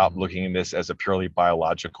need to stop looking at this as a purely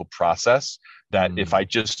biological process, that if I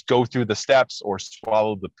just go through the steps or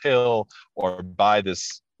swallow the pill or buy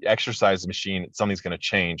this exercise machine, something's going to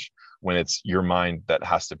change, when it's your mind that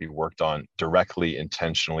has to be worked on directly,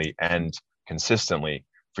 intentionally, and consistently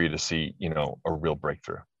for you to see, you know, a real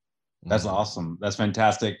breakthrough. That's awesome. That's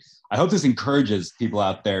fantastic. I hope this encourages people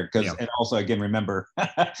out there, because, and also, again, remember,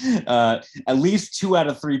 at least 2 out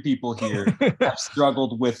of 3 people here have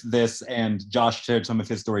struggled with this, and Josh shared some of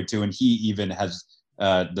his story too, and he even has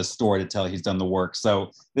the story to tell. He's done the work. So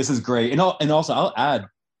this is great. And also, I'll add,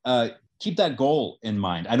 keep that goal in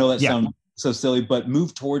mind. I know that sounds so silly, but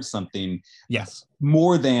move towards something. Yes.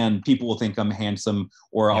 More than people will think I'm handsome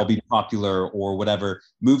or I'll be popular or whatever.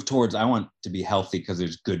 Move towards, I want to be healthy because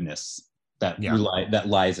there's goodness that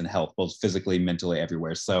lies in health, both physically, mentally,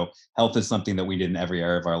 everywhere. So health is something that we need in every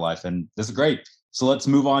area of our life. And this is great. So let's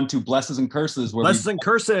move on to blessings and curses. Blessings and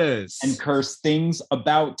curses. And curse things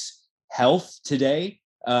about health today.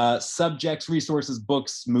 Subjects, resources,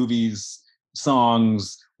 books, movies,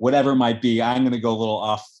 songs, whatever it might be. I'm going to go a little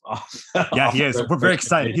off. Yeah, he is. We're very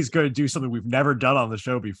excited. He's going to do something we've never done on the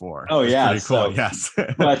show before. Oh, yeah. Pretty cool. So, yes.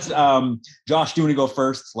 But Josh, do you want to go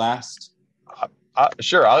first, last?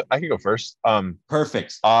 Sure. I can go first.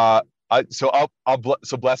 Perfect. So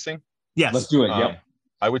blessing. Yes. Let's do it.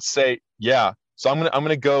 I would say, yeah. So I'm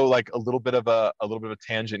gonna go like a little bit of a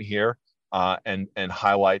tangent here, and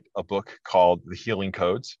highlight a book called The Healing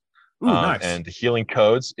Codes. Ooh, nice. And The Healing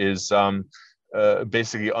Codes is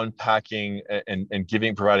basically unpacking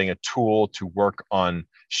and providing a tool to work on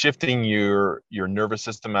shifting your nervous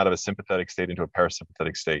system out of a sympathetic state into a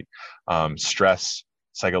parasympathetic state. Stress,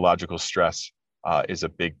 psychological stress, is a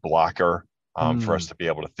big blocker for us to be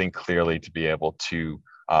able to think clearly, to be able to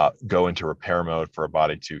go into repair mode for our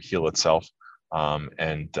body to heal itself.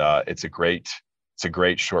 It's a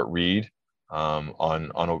great short read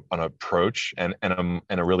on an approach and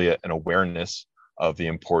really an awareness of the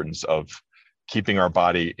importance of keeping our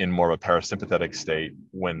body in more of a parasympathetic state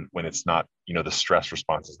when it's not, you know, the stress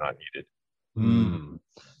response is not needed.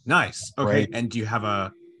 Nice. Okay. Great. And do you have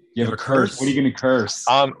a curse? What are you going to curse?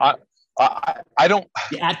 I don't.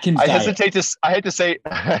 The Atkins I diet. hesitate to. I hate to say.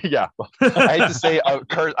 Yeah. I hate to say a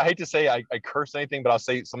curse. I hate to say I curse anything, but I'll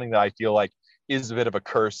say something that I feel like is a bit of a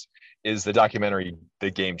curse. Is the documentary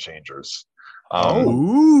The Game Changers?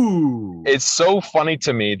 It's so funny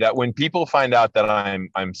to me that when people find out that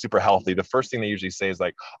I'm super healthy, the first thing they usually say is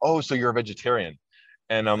like, "Oh, so you're a vegetarian?"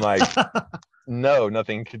 And I'm like, no,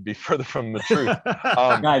 nothing could be further from the truth.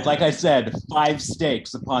 Guys, like I said, 5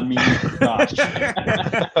 steaks upon me.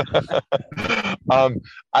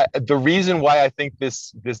 The reason why I think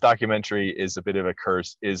this documentary is a bit of a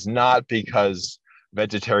curse is not because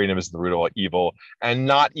vegetarianism is the root of all evil, and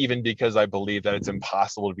not even because I believe that it's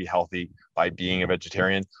impossible to be healthy by being a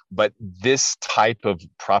vegetarian, but this type of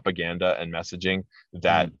propaganda and messaging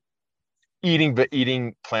that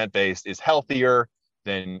eating plant-based is healthier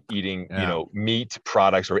than eating meat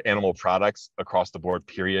products or animal products across the board,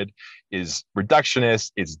 period, is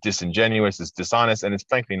reductionist, it's disingenuous, it's dishonest, and it's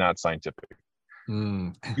frankly not scientific.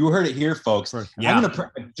 You heard it here, folks. Yeah.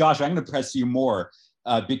 Josh, I'm gonna press you more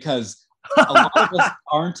because a lot of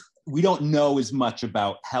us we don't know as much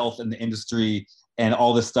about health and the industry and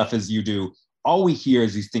all this stuff as you do. All we hear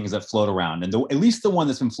is these things that float around, and at least the one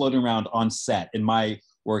that's been floating around on set in my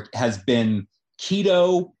work has been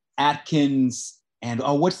keto, Atkins, and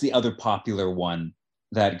what's the other popular one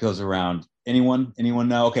that goes around? Anyone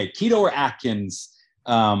know? Okay, keto or Atkins,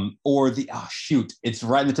 or it's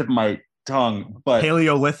right in the tip of my tongue. But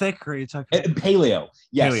Paleolithic, or are you talking? Paleo,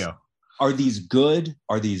 yes. Paleo. Are these good?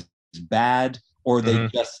 Are these bad? Or are they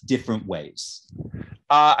just different ways?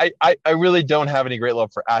 I really don't have any great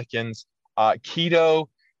love for Atkins. Keto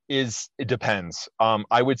it depends.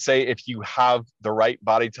 I would say if you have the right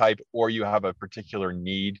body type or you have a particular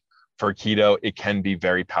need for keto, it can be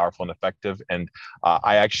very powerful and effective. And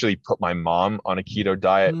I actually put my mom on a keto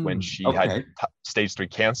diet when she had stage 3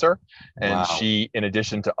 cancer. And she, in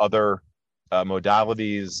addition to other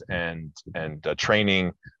modalities and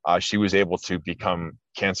training, she was able to become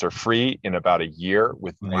cancer-free in about a year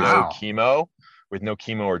with no chemo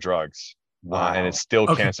or drugs. And it's still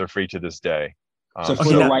cancer-free to this day. So for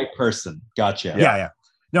the right person. Gotcha. Yeah.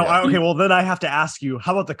 No, okay, well, then I have to ask you,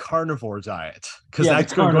 how about the carnivore diet? Because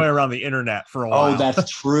that's been going around the internet for a while. Oh, that's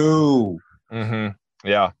true.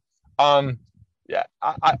 Yeah. I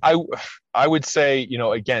would say,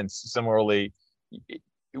 again, similarly,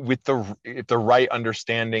 with the right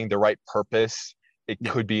understanding, the right purpose, it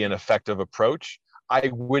could be an effective approach. I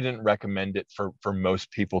wouldn't recommend it for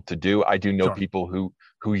most people to do. I do know people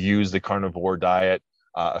who use the carnivore diet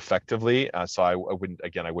effectively, so I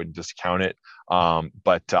wouldn't discount it.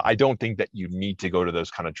 But I don't think that you need to go to those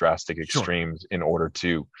kind of drastic extremes in order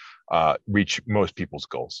to reach most people's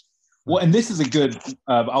goals. Well, and this is a good.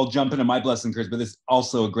 I'll jump into my blessing curse, but this is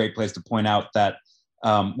also a great place to point out that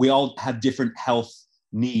we all have different health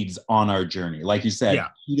needs on our journey. Like you said,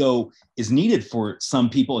 keto is needed for some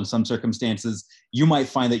people in some circumstances. You might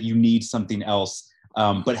find that you need something else,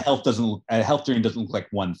 but health journey doesn't look like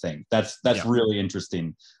one thing. That's really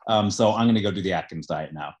interesting. So I'm going to go do the Atkins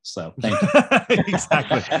diet now. So thank you.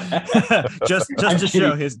 Exactly. just to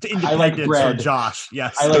show his independence from Josh.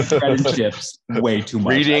 Yes. I like bread and chips way too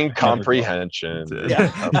much. Reading comprehension.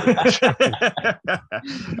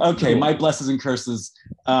 Okay, my blessings and curses.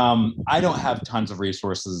 I don't have tons of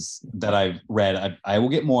resources that I've read. I will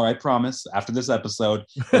get more, I promise, after this episode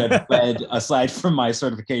that I've read, aside from my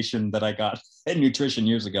certification that I got in nutrition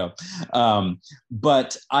years ago.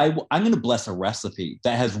 But I'm going to bless a recipe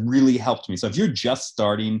that has really helped me. So if you're just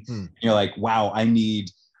starting, you're like, wow,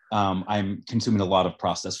 I'm consuming a lot of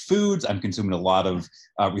processed foods. I'm consuming a lot of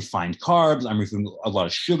refined carbs. I'm consuming a lot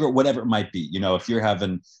of sugar, whatever it might be. If you're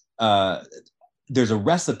having, there's a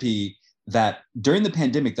recipe that during the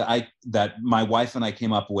pandemic that my wife and I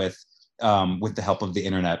came up with the help of the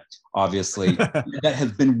internet, obviously, that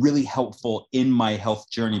has been really helpful in my health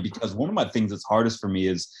journey, because one of my things that's hardest for me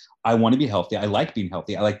is I want to be healthy. I like being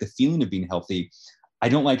healthy. I like the feeling of being healthy. I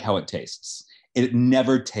don't like how it tastes. It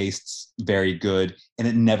never tastes very good, and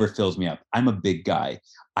it never fills me up. I'm a big guy.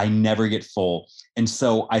 I never get full. And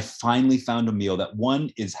so I finally found a meal that,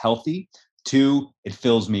 1, is healthy, 2, it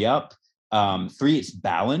fills me up, 3, it's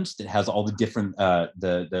balanced. It has all the different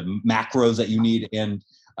the macros that you need, and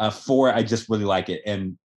 4, I just really like it.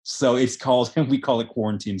 And so it's called, we call it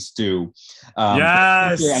quarantine stew.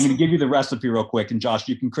 Yes. I'm going to give you the recipe real quick, and Josh,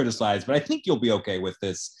 you can criticize, but I think you'll be okay with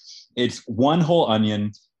this. It's 1 whole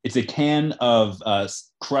onion. It's a can of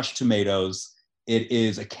crushed tomatoes. It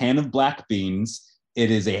is a can of black beans. It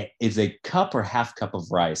is a cup or half cup of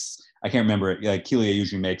rice. I can't remember it. Kelia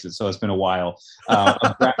usually makes it, so it's been a while.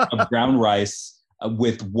 Of brown rice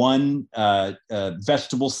with 1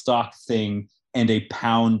 vegetable stock thing and a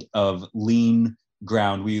pound of lean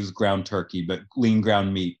ground. We use ground turkey, but lean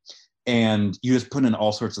ground meat. And you just put in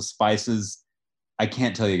all sorts of spices. I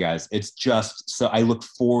can't tell you guys. It's just, so I look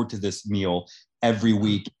forward to this meal every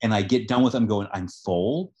week, and I get done with it, I'm going, I'm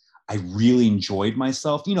full. I really enjoyed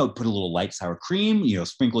myself. Put a little light sour cream,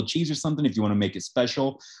 sprinkle cheese or something if you want to make it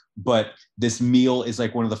special. But this meal is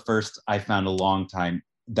like one of the first I found in a long time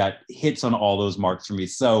that hits on all those marks for me.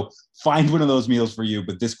 So find one of those meals for you,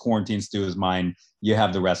 but this quarantine stew is mine. You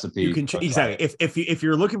have the recipe. You can exactly. If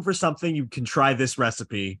you're looking for something, you can try this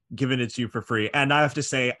recipe, giving it to you for free. And I have to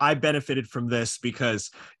say, I benefited from this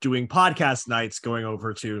because doing podcast nights, going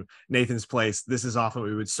over to Nathan's place, this is often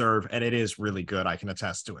what we would serve, and it is really good. I can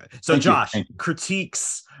attest to it. So, Josh,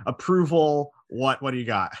 critiques, approval. What do you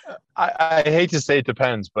got? I hate to say it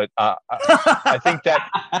depends, but I think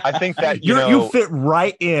that you fit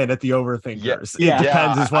right in at the overthinkers. Yeah, it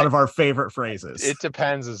depends is one of our favorite phrases. It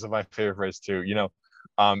depends is my favorite phrase too.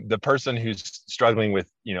 The person who's struggling with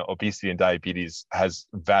obesity and diabetes has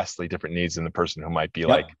vastly different needs than the person who might be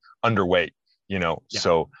like underweight.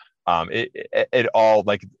 So it all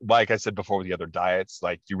like I said before with the other diets,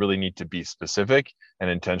 like you really need to be specific and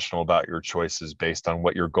intentional about your choices based on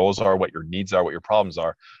what your goals are, what your needs are, what your problems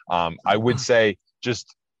are. I would say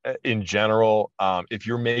just in general, if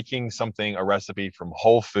you're making a recipe from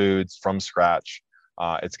whole foods from scratch,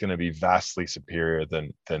 it's going to be vastly superior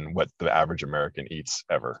than what the average American eats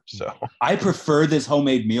ever. So I prefer this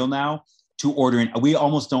homemade meal now to ordering. We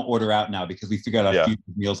almost don't order out now because we figured out our future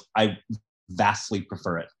meals. I vastly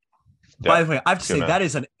prefer it. By the way, I have to say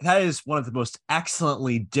that is one of the most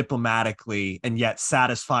excellently diplomatically and yet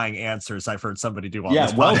satisfying answers I've heard somebody do on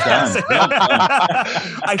this podcast. Well done.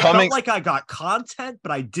 I felt like I got content,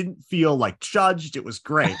 but I didn't feel like judged. It was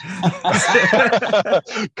great.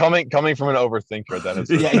 coming from an overthinker, that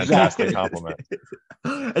is a fantastic compliment.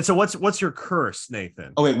 And so what's your curse,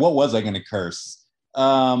 Nathan? Oh wait, what was I going to curse? Do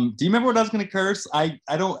you remember what I was going to curse? I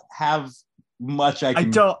don't have much I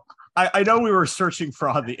can. I know we were searching for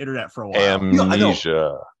on the internet for a while.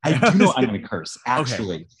 Amnesia. I do know I'm going to curse.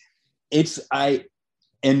 Actually,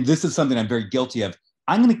 and this is something I'm very guilty of.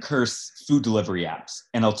 I'm going to curse food delivery apps,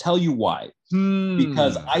 and I'll tell you why.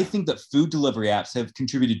 Because I think that food delivery apps have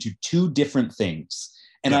contributed to two different things.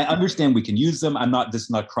 And I understand we can use them. This is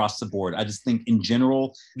not across the board. I just think in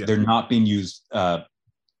general, they're not being used.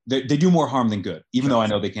 They do more harm than good, even though I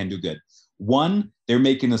know they can do good. One, they're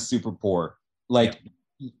making us super poor.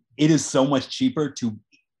 It is so much cheaper to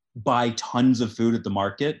buy tons of food at the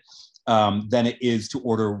market than it is to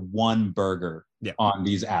order one burger on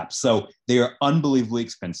these apps. So they are unbelievably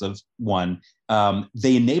expensive. One,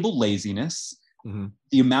 they enable laziness. Mm-hmm.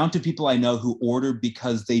 The amount of people I know who order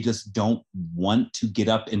because they just don't want to get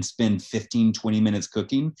up and spend 15, 20 minutes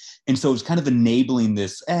cooking. And so it's kind of enabling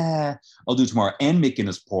this, I'll do tomorrow, and making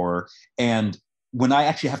us poorer. And when I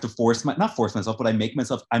actually have to not force myself, but I make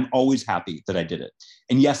myself, I'm always happy that I did it.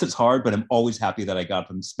 And yes, it's hard, but I'm always happy that I got up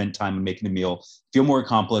and spent time in making a meal, feel more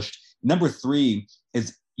accomplished. Number three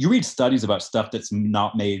is you read studies about stuff that's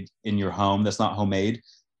not made in your home, that's not homemade.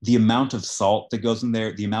 The amount of salt that goes in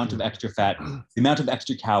there, the amount of extra fat, the amount of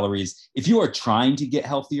extra calories. If you are trying to get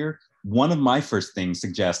healthier, one of my first things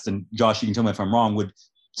suggest, and Josh, you can tell me if I'm wrong, would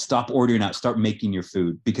stop ordering out, start making your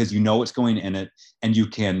food, because you know what's going in it and you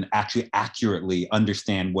can actually accurately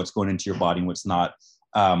understand what's going into your body and what's not.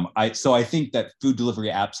 So I think that food delivery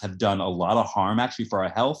apps have done a lot of harm actually for our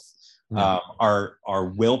health,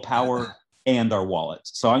 our willpower, and our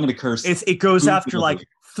wallets. So I'm going to curse. It goes after delivery. Like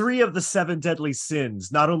 3 of the 7 deadly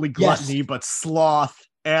sins, not only gluttony, but sloth.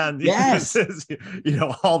 And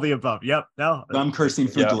all the above. Yep. No, I'm cursing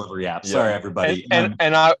food delivery apps. Sorry, everybody. And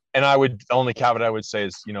I would, the only caveat I would say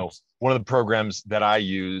is, one of the programs that I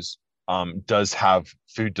use does have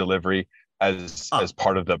food delivery as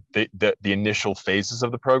part of the initial phases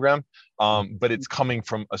of the program. But it's coming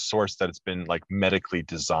from a source that it's been like medically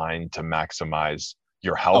designed to maximize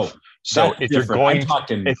your health. So if you're going,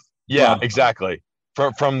 exactly.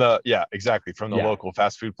 From the local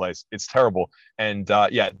fast food place, it's terrible. And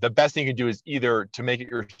the best thing you can do is either to make it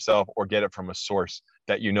yourself or get it from a source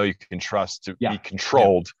that you can trust to be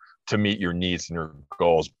controlled to meet your needs and your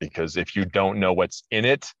goals. Because if you don't know what's in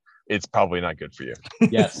it, it's probably not good for you.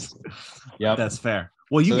 Yes. Yeah, that's fair.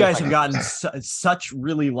 Well, you guys have gotten such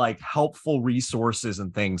really helpful resources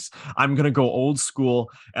and things. I'm going to go old school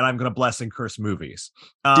and I'm going to bless and curse movies.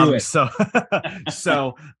 Do it. So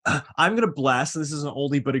I'm going to bless, and this is an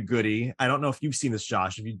oldie but a goodie. I don't know if you've seen this,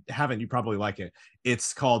 Josh. If you haven't, you probably like it.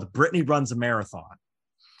 It's called Brittany Runs a Marathon.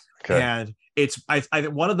 Okay. And it's I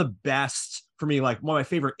one of the best for me, like one of my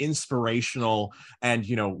favorite inspirational and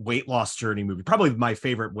weight loss journey movie, probably my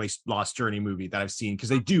favorite weight loss journey movie that I've seen, because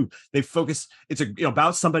they focus, it's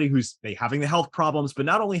about somebody who's having the health problems, but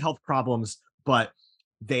not only health problems, but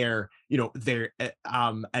they're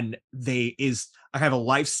and they is I have a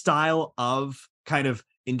lifestyle of kind of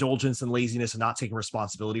indulgence and laziness and not taking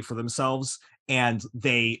responsibility for themselves, and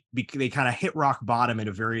they kind of hit rock bottom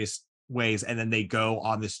in various ways, and then they go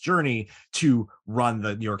on this journey to run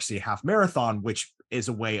the New York City half marathon, which is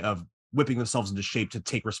a way of whipping themselves into shape to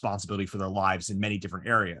take responsibility for their lives in many different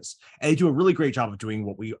areas. And they do a really great job of doing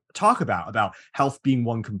what we talk about health being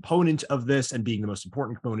one component of this and being the most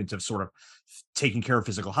important component of sort of taking care of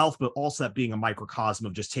physical health, but also that being a microcosm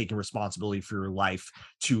of just taking responsibility for your life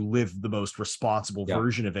to live the most responsible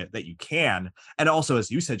version of it that you can. And also,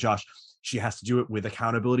 as you said, Josh, she has to do it with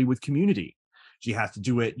accountability, with community. She has to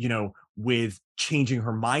do it, with changing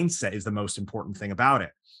her mindset is the most important thing about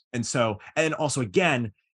it. And so, and also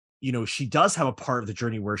again, she does have a part of the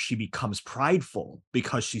journey where she becomes prideful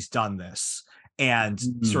because she's done this and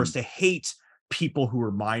starts to hate people who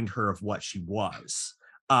remind her of what she was.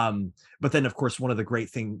 But then, of course, one of the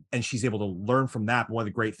great things, and she's able to learn from that. One of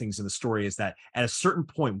the great things in the story is that at a certain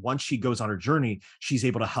point, once she goes on her journey, she's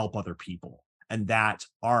able to help other people. And that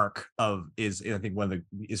arc is I think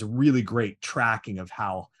is a really great tracking of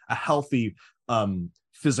how a healthy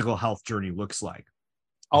physical health journey looks like.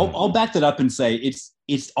 I'll back that up and say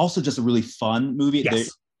it's also just a really fun movie. Yes.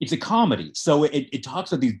 It's a comedy, so it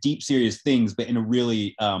talks about these deep, serious things, but in a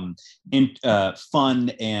really fun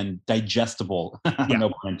and digestible, no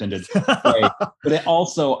pun intended, way. But it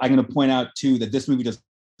also, I'm going to point out too that this movie does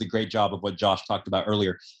a great job of what Josh talked about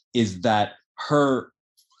earlier, is that her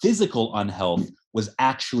physical unhealth was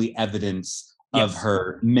actually evidence of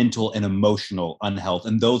her mental and emotional unhealth,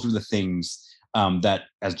 and those were the things that,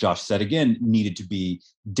 as Josh said again, needed to be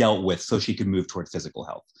dealt with so she could move toward physical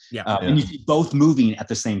health. And you see both moving at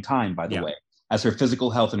the same time, by the way, as her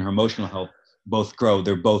physical health and her emotional health both grow.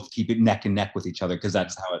 They're both keeping neck and neck with each other because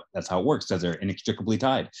that's how it works, as they're inextricably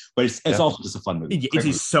tied. But it's also just a fun movie. It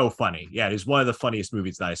is so funny. Yeah, it is one of the funniest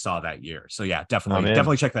movies that I saw that year. So yeah,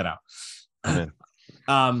 definitely check that out. Then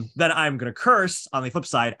I'm gonna curse on the flip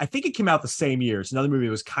side. I think it came out the same year. It's another movie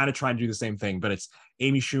that was kind of trying to do the same thing, but it's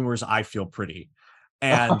Amy Schumer's I Feel Pretty.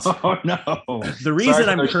 And the reason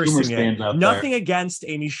I'm cursing it, nothing against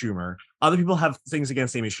Amy Schumer. Other people have things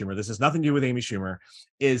against Amy Schumer. This has nothing to do with Amy Schumer.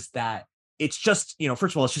 Is that it's just,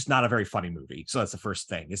 first of all, it's just not a very funny movie. So that's the first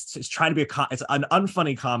thing. It's trying to be it's an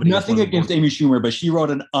unfunny comedy. Nothing against Amy Schumer, but she wrote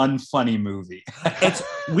an unfunny movie.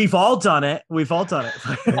 We've all done it.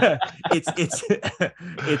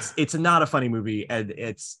 It's not a funny movie, and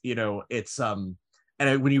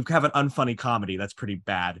and when you have an unfunny comedy, that's pretty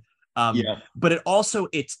bad. But it also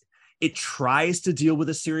it tries to deal with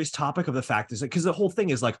a serious topic of the fact is because the whole thing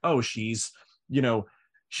is like, oh, she's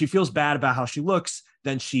she feels bad about how she looks.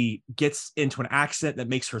 Then she gets into an accident that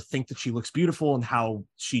makes her think that she looks beautiful, and how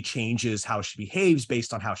she changes how she behaves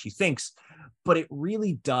based on how she thinks. But it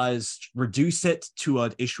really does reduce it to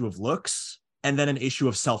an issue of looks and then an issue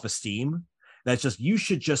of self-esteem. That's just, you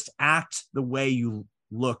should just act the way you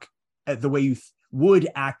look, the way you would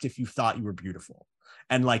act if you thought you were beautiful.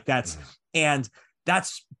 And like that's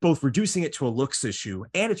both reducing it to a looks issue,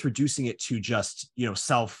 and it's reducing it to just,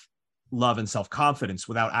 self-love and self-confidence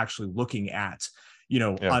without actually looking at,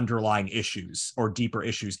 underlying issues or deeper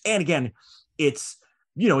issues. And again, it's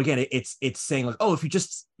saying like, oh, if you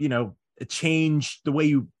just, change the way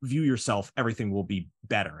you view yourself, everything will be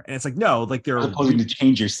better. And it's like, no, like they're supposing to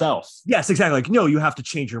change yourself. Yes, exactly. Like, no, you have to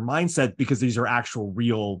change your mindset because these are actual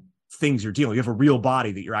real things you're dealing with. You have a real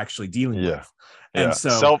body that you're actually dealing with. And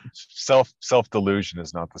so self delusion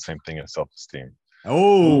is not the same thing as self-esteem.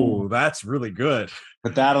 Oh, that's really good.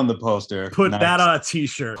 Put that on the poster. Put that on a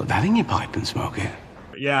t-shirt. Put that in your pipe and smoke it.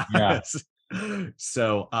 Yeah.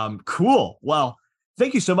 So cool. Well,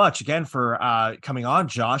 thank you so much again for coming on,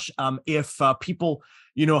 Josh. If people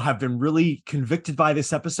have been really convicted by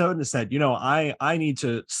this episode and said, I need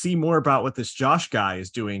to see more about what this Josh guy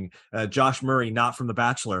is doing, Josh Murray, not from The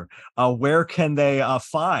Bachelor, where can they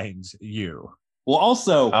find you? Well,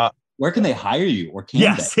 also, where can they hire you? Or can they?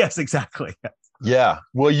 Yes, exactly. Yeah.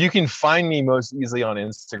 Well, you can find me most easily on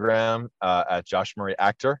Instagram at Josh Murray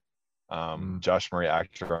Actor. Josh Murray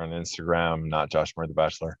Actor on Instagram, not Josh Murray The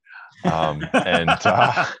Bachelor. And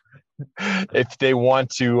if they want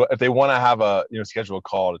to have a schedule a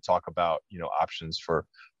call to talk about options for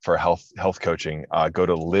health coaching, go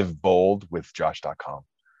to liveboldwithjosh.com.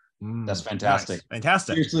 That's fantastic. Nice.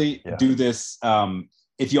 Fantastic. Seriously, do this.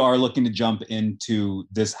 If you are looking to jump into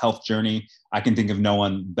this health journey, I can think of no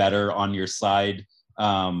one better on your side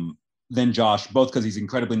than Josh, both because he's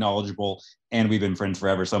incredibly knowledgeable and we've been friends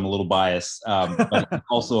forever, so I'm a little biased, but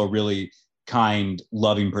also a really kind,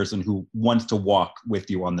 loving person who wants to walk with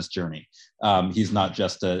you on this journey. He's not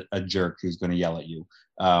just a jerk who's going to yell at you.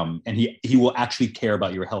 And he will actually care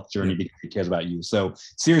about your health journey because he cares about you. So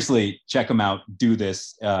seriously, check him out. Do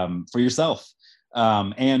this for yourself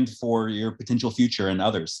and for your potential future and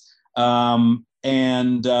others. And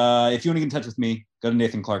if you want to get in touch with me, go to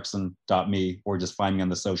nathanclarkson.me or just find me on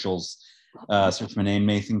the socials. Search my name,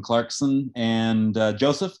 Nathan Clarkson. And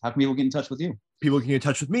Joseph, how can people get in touch with you? People can get in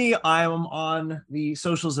touch with me. I am on the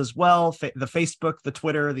socials as well, the Facebook, the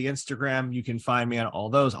Twitter, the Instagram. You can find me on all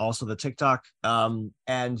those, also the TikTok.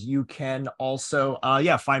 And you can also,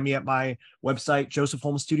 find me at my website,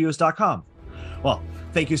 josephholmesstudios.com. Well,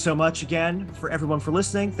 thank you so much again for everyone for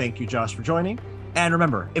listening. Thank you, Josh, for joining. And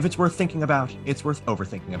remember, if it's worth thinking about, it's worth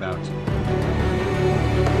overthinking about.